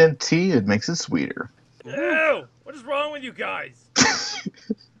 dip it in tea, it makes it sweeter. Ew! What is wrong with you guys?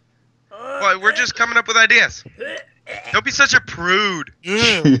 Well, we're just coming up with ideas. Don't be such a prude.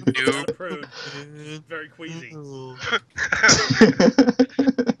 Not Noob. a prude. Very queasy.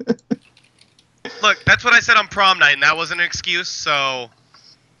 Look, that's what I said on prom night, and that wasn't an excuse, so...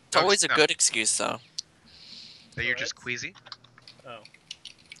 It's always a No. good excuse, though. That you're just queasy? Oh.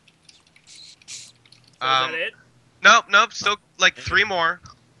 So is that it? Nope, still, like, 3 more.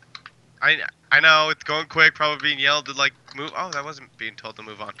 I know, it's going quick, probably being yelled to, like, move... Oh, that wasn't being told to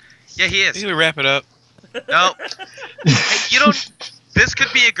move on. Yeah, he I is. think we wrap it up. No. Hey, you don't... This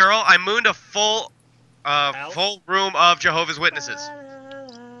could be a girl. I mooned a full room of Jehovah's Witnesses.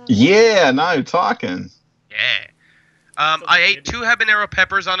 Yeah, now you're talking. Yeah. I ate 2 habanero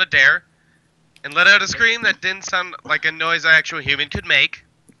peppers on a dare, and let out a scream that didn't sound like a noise an actual human could make.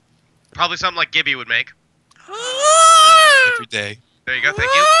 Probably something like Gibby would make. Every day. There you go.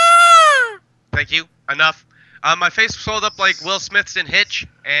 Thank you. Thank you. Enough. My face swelled up like Will Smith's in Hitch,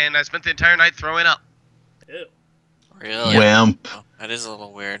 and I spent the entire night throwing up. Ew. Really? Wimp. Oh, that is a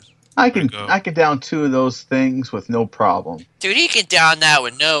little weird. I can Go. down 2 of those things with no problem. Dude, he can down that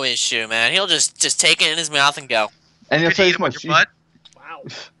with no issue, man. He'll just take it in his mouth and go. And I'll Could tell you you eat as him with much. your butt? Wow.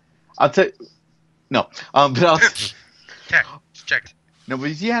 I'll tell you. No. But I'll. Okay, just check. No, but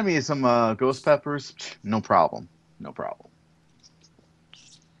if you had me some ghost peppers, no problem. No problem.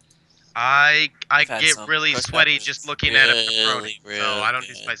 I I've had get some. really Ghost sweaty peppers. just looking at a pepperoni, Really, so I don't do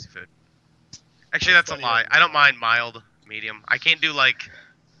really spicy food. Actually, that's a lie. I don't mind mild, medium. I can't do like.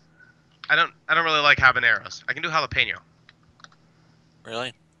 I don't really like habaneros. I can do jalapeno.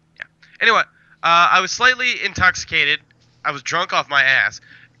 Really? Anyway, I was slightly intoxicated. I was drunk off my ass,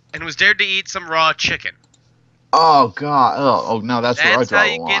 and was dared to eat some raw chicken. Oh God! Oh, no, that's where I That's draw how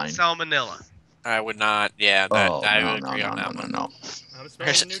the you line. get salmonella. I would not. Yeah, Oh I no, would no, agree no, on no, that no, one. no. I'm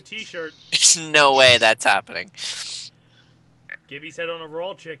smelling a new T-shirt. There's no way that's happening. Gibby's head on a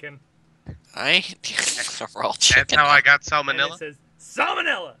raw chicken. I a raw chicken. That's how I got And it salmonella. says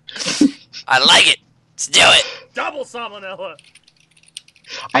salmonella. I like it. Let's do it. Double salmonella.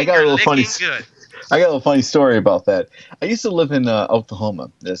 I got a little funny. Licking good. I got a little funny story about that. I used to live in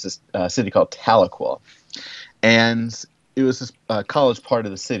Oklahoma. There's this city called Tahlequah, and it was this college part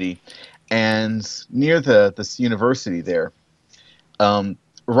of the city, and near this university there,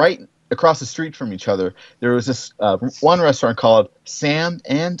 right across the street from each other, there was this one restaurant called Sam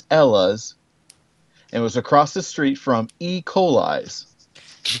and Ella's, and it was across the street from E. coli's.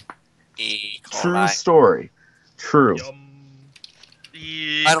 True story. True. Yum.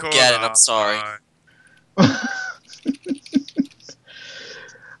 I don't get it, I'm sorry.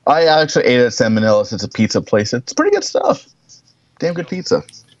 I actually ate at Sam and Ella's. It's a pizza place. It's pretty good stuff. Damn good pizza.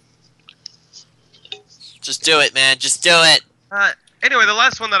 Just do it, man. Just do it. Anyway, the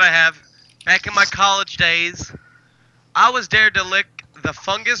last one that I have, back in my college days, I was dared to lick the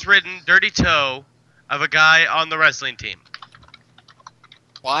fungus-ridden dirty toe of a guy on the wrestling team.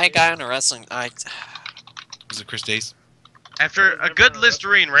 Why a guy on a wrestling? Was it Chris Dace? After a good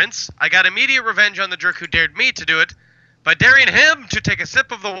Listerine rinse, I got immediate revenge on the jerk who dared me to do it by daring him to take a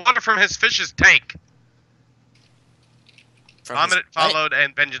sip of the water from his fish's tank. Vomit followed,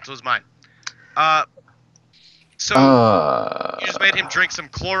 and vengeance was mine. So you just made him drink some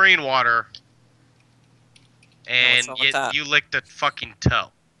chlorine water, and wrong with that? you licked a fucking toe.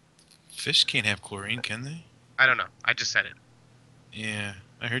 Fish can't have chlorine, can they? I don't know. I just said it. Yeah,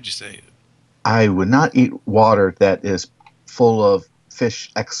 I heard you say it. I would not eat water that is full of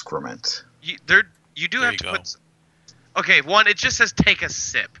fish excrement. You do There have you to go. put. Okay, one. It just says take a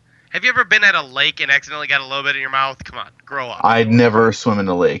sip. Have you ever been at a lake and accidentally got a little bit in your mouth? Come on, grow up. I'd never swim in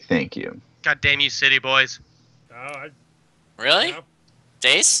a lake, thank you. God damn you, city boys. Oh, Really? yeah.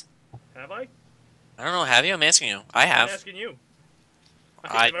 Dace? Have I? I don't know. Have you? I'm asking you. I I'm have. asking you.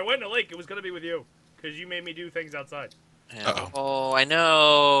 If I went to Lake, it was going to be with you. Because you made me do things outside. Yeah. Oh, I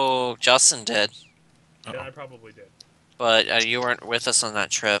know. Justin did. Then I probably did. But you weren't with us on that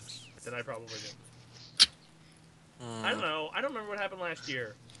trip. Then I probably did. I don't know. I don't remember what happened last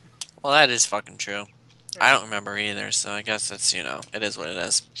year. Well, that is fucking true. Yeah. I don't remember either, so I guess it's, you know, it is what it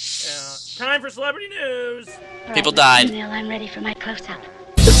is. Yeah. Time for celebrity news. People died. Neil, I'm ready for my close-up.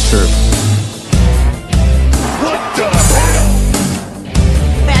 It's true. What the hell?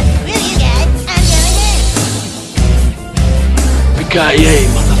 Yippee-ki-yay,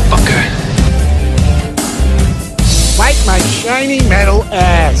 motherfucker. Wipe my shiny metal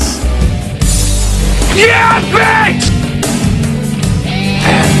ass. Yeah, bitch!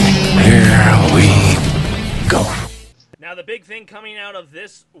 And here we go. Now, the big thing coming out of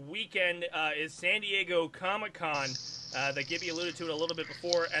this weekend is San Diego Comic-Con that Gibby alluded to it a little bit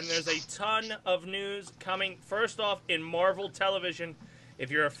before, and there's a ton of news coming. First off, in Marvel Television,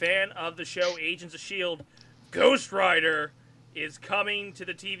 if you're a fan of the show Agents of S.H.I.E.L.D., Ghost Rider is coming to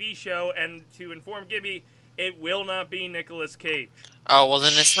the TV show, and to inform Gibby, it will not be Nicolas Cage. Oh, well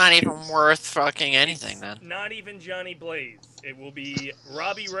then it's not even worth fucking anything then. Not even Johnny Blaze. It will be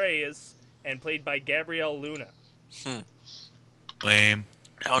Robbie Reyes, and played by Gabrielle Luna. Lame.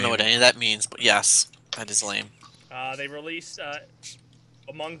 I don't know what any of that means, but yes, that is lame. They released,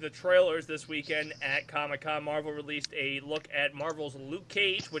 among the trailers this weekend at Comic-Con, Marvel released a look at Marvel's Luke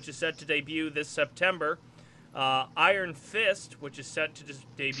Cage, which is set to debut this September. Iron Fist, which is set to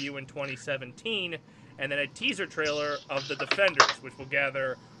debut in 2017. And then a teaser trailer of The Defenders, which will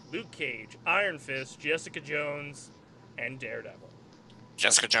gather Luke Cage, Iron Fist, Jessica Jones, and Daredevil.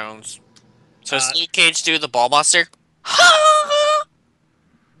 Jessica Jones. So does Luke Cage do the ball buster?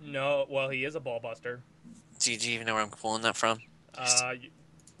 No, well, he is a ball buster. Do you even know where I'm pulling that from?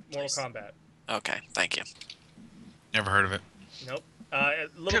 Mortal Kombat. Okay, thank you. Never heard of it. Nope. A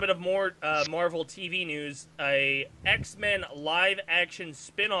little bit of more Marvel TV news. A X-Men live-action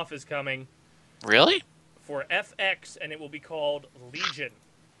spin-off is coming. Really? For FX, and it will be called Legion.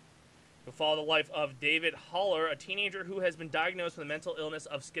 It will follow the life of David Haller, a teenager who has been diagnosed with the mental illness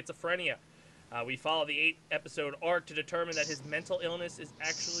of schizophrenia. We follow the 8-episode arc to determine that his mental illness is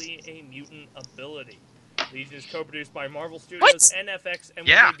actually a mutant ability. Legion is co-produced by Marvel Studios and FX, and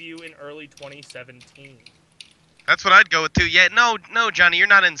will debut in early 2017. That's what I'd go with too. Yeah, no, Johnny, you're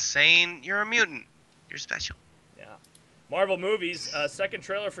not insane. You're a mutant. You're special. Yeah. Marvel movies. Second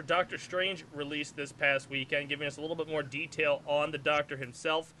trailer for Doctor Strange released this past weekend, giving us a little bit more detail on the Doctor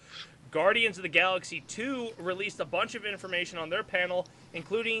himself. Guardians of the Galaxy 2 released a bunch of information on their panel,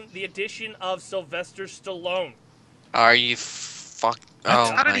 including the addition of Sylvester Stallone. Are you Oh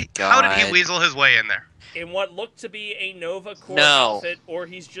my god. How did he weasel his way in there? In what looked to be a Nova Corps outfit, or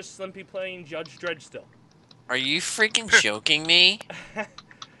he's just simply playing Judge Dredd still. Are you freaking joking me?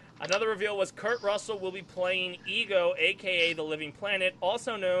 Another reveal was Kurt Russell will be playing Ego, a.k.a. the Living Planet,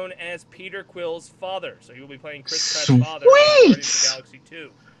 also known as Peter Quill's father. So he will be playing Chris Pratt's father in Guardians of the Galaxy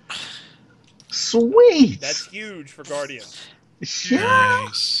 2. Sweet! That's huge for Guardians.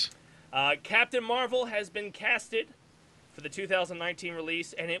 Nice. Captain Marvel has been casted for the 2019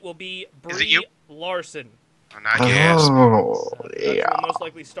 release, and it will be Is it Brie you? Larson. Yes. It will most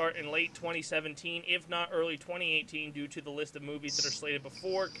likely start in late 2017, if not early 2018, due to the list of movies that are slated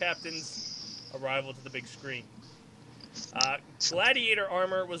before Captain's arrival to the big screen. Gladiator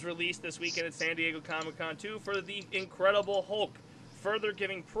armor was released this weekend at San Diego Comic-Con 2 for the Incredible Hulk, further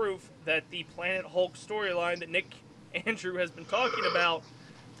giving proof that the Planet Hulk storyline that Nick Andrew has been talking about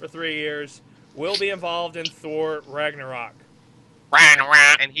for 3 years will be involved in Thor Ragnarok.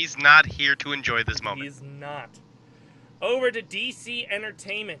 And he's not here to enjoy this moment. He's not. Over to DC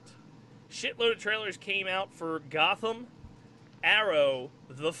Entertainment. Shitload of trailers came out for Gotham, Arrow,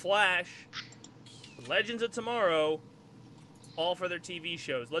 The Flash, Legends of Tomorrow, all for their TV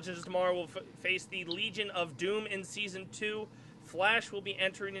shows. Legends of Tomorrow will face the Legion of Doom in Season 2. Flash will be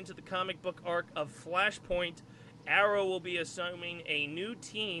entering into the comic book arc of Flashpoint. Arrow will be assuming a new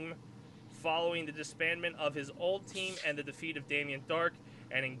team following the disbandment of his old team and the defeat of Damien Dark.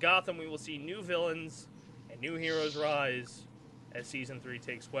 And in Gotham, we will see new villains and new heroes rise as Season 3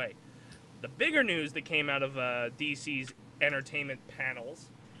 takes way. The bigger news that came out of DC's entertainment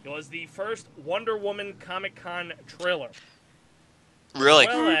panels was the first Wonder Woman Comic-Con trailer. Really?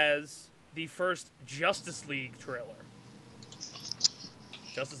 As well as the first Justice League trailer.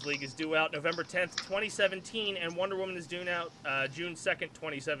 Justice League is due out November 10th, 2017, and Wonder Woman is due out June 2nd,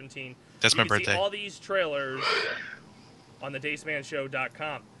 2017. That's my birthday. You can see all these trailers on the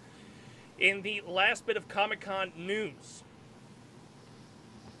DaceManShow.com. In the last bit of Comic-Con news.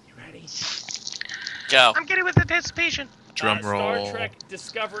 You ready? Go. I'm getting with anticipation. Drum roll. Star Trek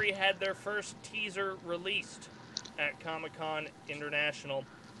Discovery had their first teaser released at Comic-Con International.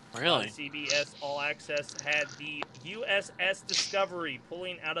 Really? CBS All Access had the USS Discovery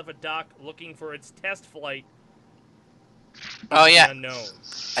pulling out of a dock looking for its test flight. Oh yeah, Unknown.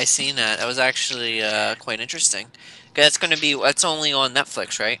 I seen that. That was actually quite interesting. That's only on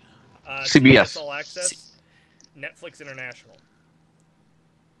Netflix, right? CBS. All Access, Netflix International.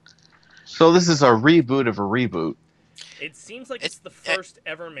 So this is a reboot of a reboot. It seems like it's the first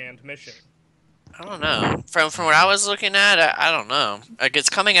ever manned mission. I don't know. From what I was looking at, I don't know. Like, it's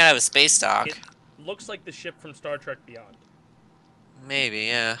coming out of a space dock. It looks like the ship from Star Trek Beyond. Maybe,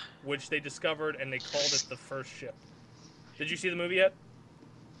 yeah. Which they discovered and they called it the first ship. Did you see the movie yet?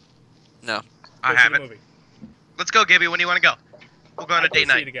 No. I Go see haven't. the movie. Let's go, Gibby. When do you want to go? We'll go on a I'd go date see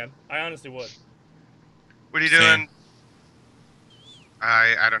night. it again. I honestly would. What are you Same. doing?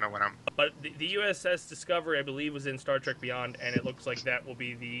 I don't know what I'm. But the USS Discovery, I believe, was in Star Trek Beyond, and it looks like that will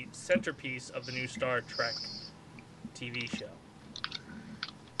be the centerpiece of the new Star Trek TV show.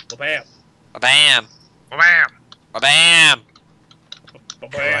 Ba-bam. Ba-bam. Bam! Ba-bam.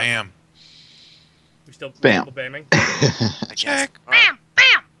 Ba-bam. I am. We still Bam. ba-bamming? I guess. Bam!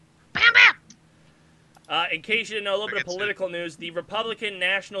 Bam! Bam! Bam! In case you didn't know, a little bit of political news. The Republican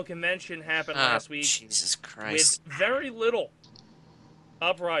National Convention happened last week Jesus with Christ. very little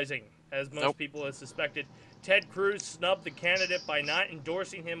uprising, as most people have suspected. Ted Cruz snubbed the candidate by not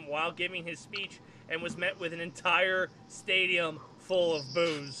endorsing him while giving his speech and was met with an entire stadium full of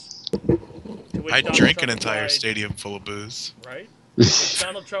booze. To which I'd Donald drink Trump an entire replied- stadium full of booze. Right? Which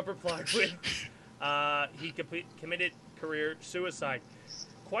Donald Trump replied with, he committed career suicide.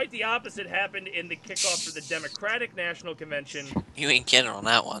 Quite the opposite happened in the kickoff for the Democratic National Convention, You ain't kidding on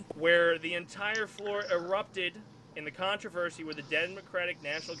that one. where the entire floor erupted in the controversy where the Democratic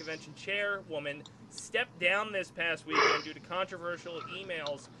National Convention chairwoman stepped down this past weekend due to controversial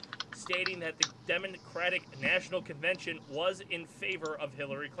emails stating that the Democratic National Convention was in favor of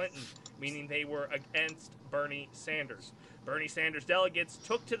Hillary Clinton, meaning they were against Bernie Sanders. Bernie Sanders delegates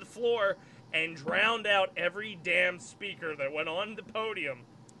took to the floor and drowned out every damn speaker that went on the podium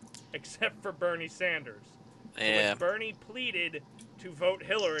except for Bernie Sanders. Yeah. When Bernie pleaded to vote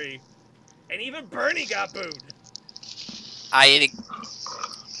Hillary, and even Bernie got booed.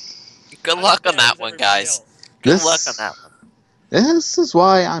 Good luck on that one, guys. Good luck on that one. This is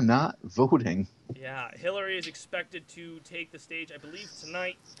why I'm not voting. Yeah, Hillary is expected to take the stage, I believe,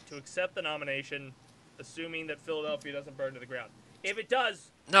 tonight to accept the nomination, assuming that Philadelphia doesn't burn to the ground. If it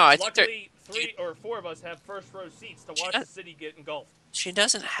does, No, I think luckily 3 or 4 of us have first row seats to watch the city get engulfed. she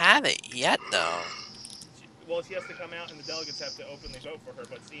doesn't have it yet, though. Well, she has to come out and the delegates have to openly vote for her,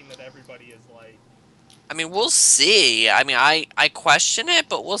 but seeing that everybody is like... I mean, we'll see. I mean, I question it,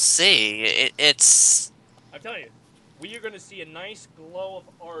 but we'll see. It's... I'm telling you, we are going to see a nice glow of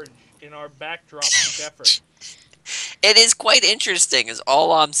orange in our backdrop of effort. It is quite interesting, is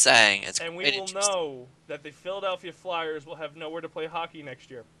all I'm saying. It's And we quite will interesting. know that the Philadelphia Flyers will have nowhere to play hockey next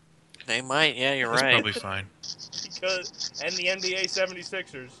year. They might, yeah, you're That's right. probably fine. And the NBA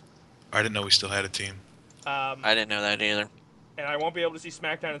 76ers. I didn't know we still had a team. I didn't know that either. And I won't be able to see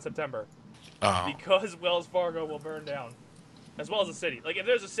SmackDown in September. Oh. Because Wells Fargo will burn down. As well as the city. Like, if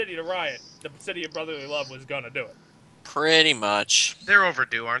there's a city to riot, the city of brotherly love was going to do it. Pretty much. They're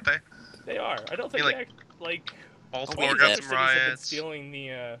overdue, aren't they? They are. I don't think like Baltimore other got cities some have been riots. stealing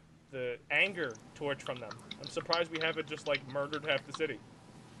the anger torch from them. I'm surprised we haven't just, like, murdered half the city.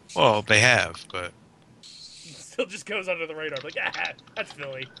 Well, they have, but Still just goes under the radar. Like, that's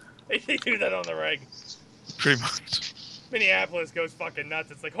Philly. They do that on the reg. pretty much. Minneapolis goes fucking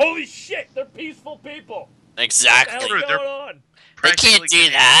nuts. It's like, holy shit, they're peaceful people. Exactly. What the hell's going on? They can't do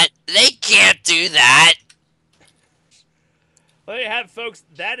that. They can't do that. Well, there you have it, folks.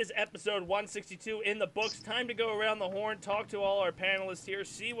 That is episode 162 in the books. Time to go around the horn, talk to all our panelists here,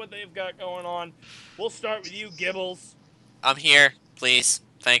 see what they've got going on. We'll start with you, Gibbles. I'm here, please.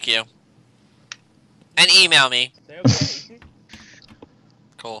 Thank you. And email me. Okay.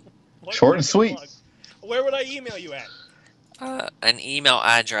 Cool. What Short would and you sweet. plug? Where would I email you at? An email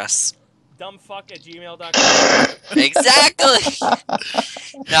address. dumbfuck@gmail.com. Exactly.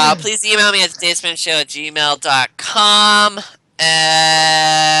 No, please email me at dacemanshow@gmail.com.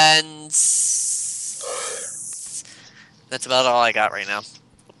 And that's about all I got right now.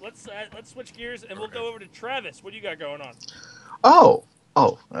 Let's switch gears and we'll go over to Travis. What do you got going on? Oh,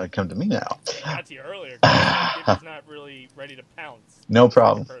 come to me now. I got to you earlier. Gibby's not really ready to pounce. No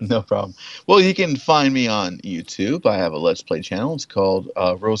problem. No problem. Well, you can find me on YouTube. I have a Let's Play channel. It's called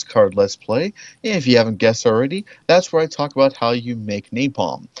Rose Card Let's Play. And if you haven't guessed already, that's where I talk about how you make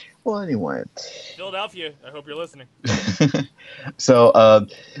napalm. Well, anyway. Philadelphia, I hope you're listening. So,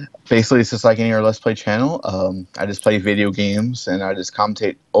 basically, it's just like any other Let's Play channel. I just play video games and I just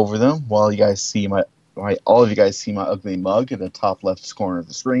commentate over them while you guys see all of you guys see my ugly mug in the top left corner of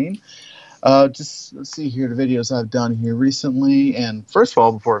the screen. Just let's see here the videos I've done here recently. And first of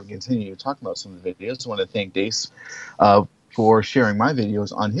all, before we continue talking about some of the videos, I want to thank Dace for sharing my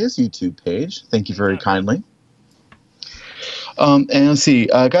videos on his YouTube page. Thank you very kindly. And let's see,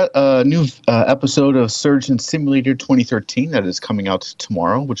 I got a new episode of Surgeon Simulator 2013 that is coming out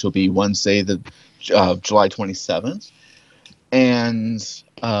tomorrow, which will be Wednesday, July 27th. And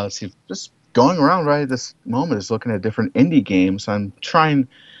let's see, just going around right at this moment is looking at different indie games. I'm trying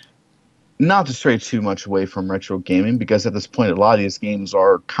not to stray too much away from retro gaming because at this point, a lot of these games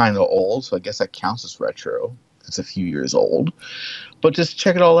are kind of old, so I guess that counts as retro. It's a few years old. But just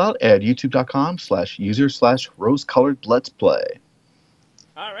check it all out at youtube.com/user/rose-colored let's play.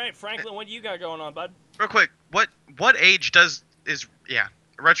 All right, Franklin, what do you got going on, bud? Real quick, what age is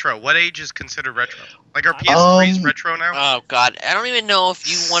retro? What age is considered retro? Like are PS3s retro now? Oh God, I don't even know if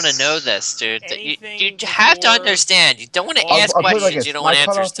you want to know this, dude. You have to understand. You don't want to ask questions you don't want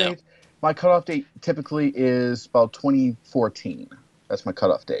answers to. My cutoff date typically is about 2014. That's my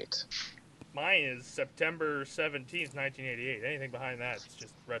cutoff date. Mine is September 17th, 1988. Anything behind that, it's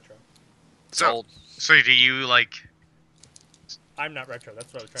just retro. So do you like... I'm not retro,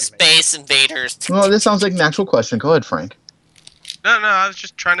 that's what I was trying to make. Space Invaders. Well, this sounds like an actual question. Go ahead, Frank. No, I was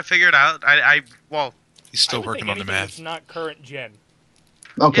just trying to figure it out. Well... He's still working on the math. It's not current gen.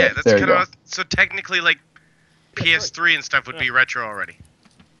 Okay, yeah, that's there you go. So technically, like, PS3 and stuff would be retro already.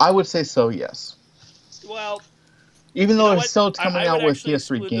 I would say so, yes. Well... Even though it's still coming out with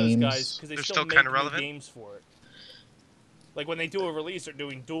PS3 games, they're still kind of relevant. Games for it. Like when they do a release, they're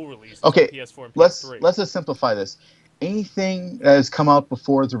doing dual release. Okay, PS4 and PS3. Let's just simplify this. Anything that has come out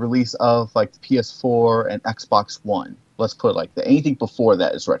before the release of like the PS4 and Xbox One, let's put it like that. Anything before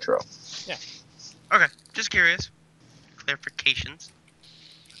that is retro. Yeah. Okay, just curious. Clarifications.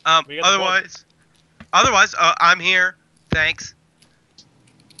 Otherwise, I'm here. Thanks.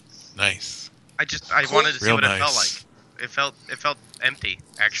 Nice. I wanted to see what it felt like. It felt empty,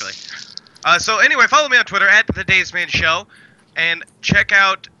 actually. So anyway, follow me on Twitter at the Dace Man Show, and check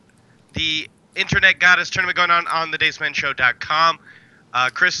out the Internet Goddess tournament going on thedacemanshow.com.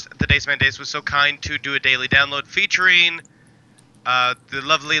 Chris, the Dace Man Dace, was so kind to do a daily download featuring the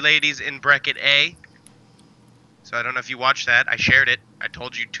lovely ladies in bracket A. So I don't know if you watched that. I shared it. I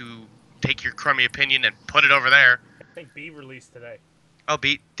told you to take your crummy opinion and put it over there. I think B released today. Oh,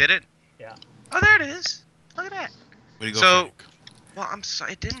 B did it? Yeah. Oh, there it is. Look at that. Way to go, so, Frank. well, I'm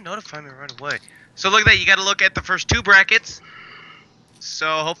sorry. It didn't notify me right away. So look at that. You got to look at the first two brackets. So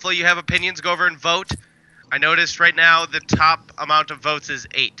hopefully you have opinions. Go over and vote. I noticed right now the top amount of votes is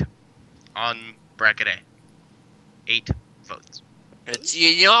 8 on bracket A. 8 votes.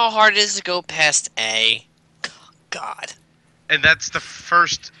 You know how hard it is to go past A? God. And that's the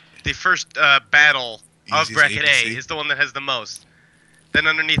first battle of bracket A is the one that has the most. Then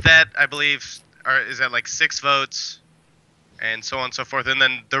underneath that, I believe, is at like 6 votes, and so on and so forth. And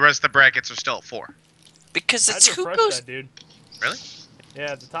then the rest of the brackets are still at 4. Because it's who refresh goes... that, dude. Really?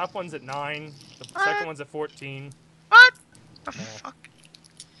 Yeah, the top one's at 9. The second one's at 14. What? The fuck?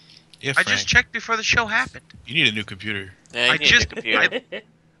 Yeah, I just checked before the show happened. You need a new computer. Yeah, you need a new computer.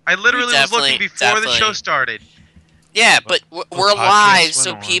 I literally was looking before the show started. Yeah, but we're live,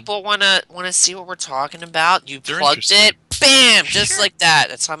 so people wanna see what we're talking about. You plugged it, bam, just like that.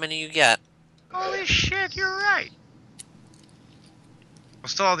 That's how many you get. Holy shit, you're right. Well,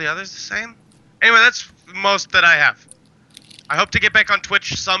 still all the others the same? Anyway, that's most that I have. I hope to get back on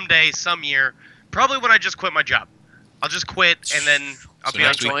Twitch someday, some year. Probably when I just quit my job. I'll just quit, and then I'll be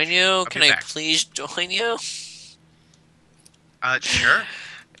on Twitch. Can I join you? Can I please join you? Sure.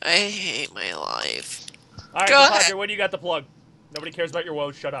 I hate my life. Alright, Tiger, what do you got to plug? Nobody cares about your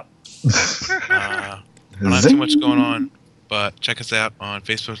woes, shut up. I don't have too much going on, but check us out on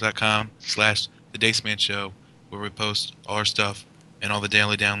Facebook.com/The Dace Man Show, where we post all our stuff and all the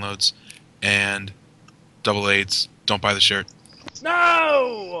daily downloads and double AIDS. Don't buy the shirt.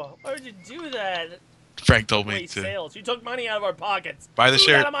 No! Why would you do that? Frank told me to. Sales. You took money out of our pockets. Buy the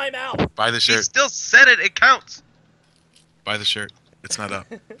shirt. Out of my mouth. Buy the shirt. He still said it. It counts. Buy the shirt. It's not up.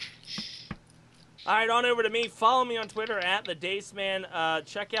 Alright, on over to me. Follow me on Twitter at the Dace Man.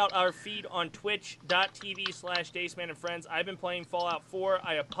 Check out our feed on twitch.tv/DaceMan and Friends. I've been playing Fallout 4.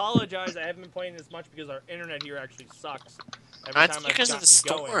 I apologize. I haven't been playing this much because our internet here actually sucks. That's because of the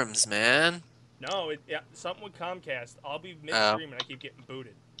storms, man. No, something with Comcast. I'll be midstream and I keep getting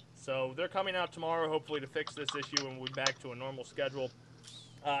booted. So they're coming out tomorrow, hopefully, to fix this issue, and we'll be back to a normal schedule.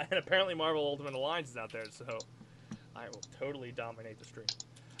 And apparently Marvel Ultimate Alliance is out there, so I will totally dominate the stream.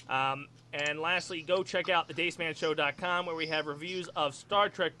 And lastly, go check out thedacemanshow.com where we have reviews of Star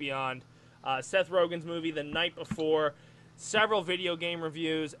Trek Beyond, Seth Rogen's movie The Night Before, several video game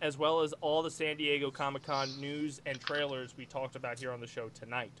reviews, as well as all the San Diego Comic-Con news and trailers we talked about here on the show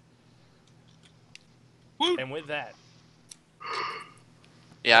tonight. Woo. And with that,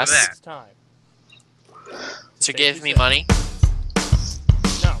 Yes. it's time. So give me money.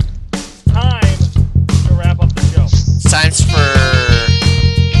 No. It's time to wrap up the show. It's time for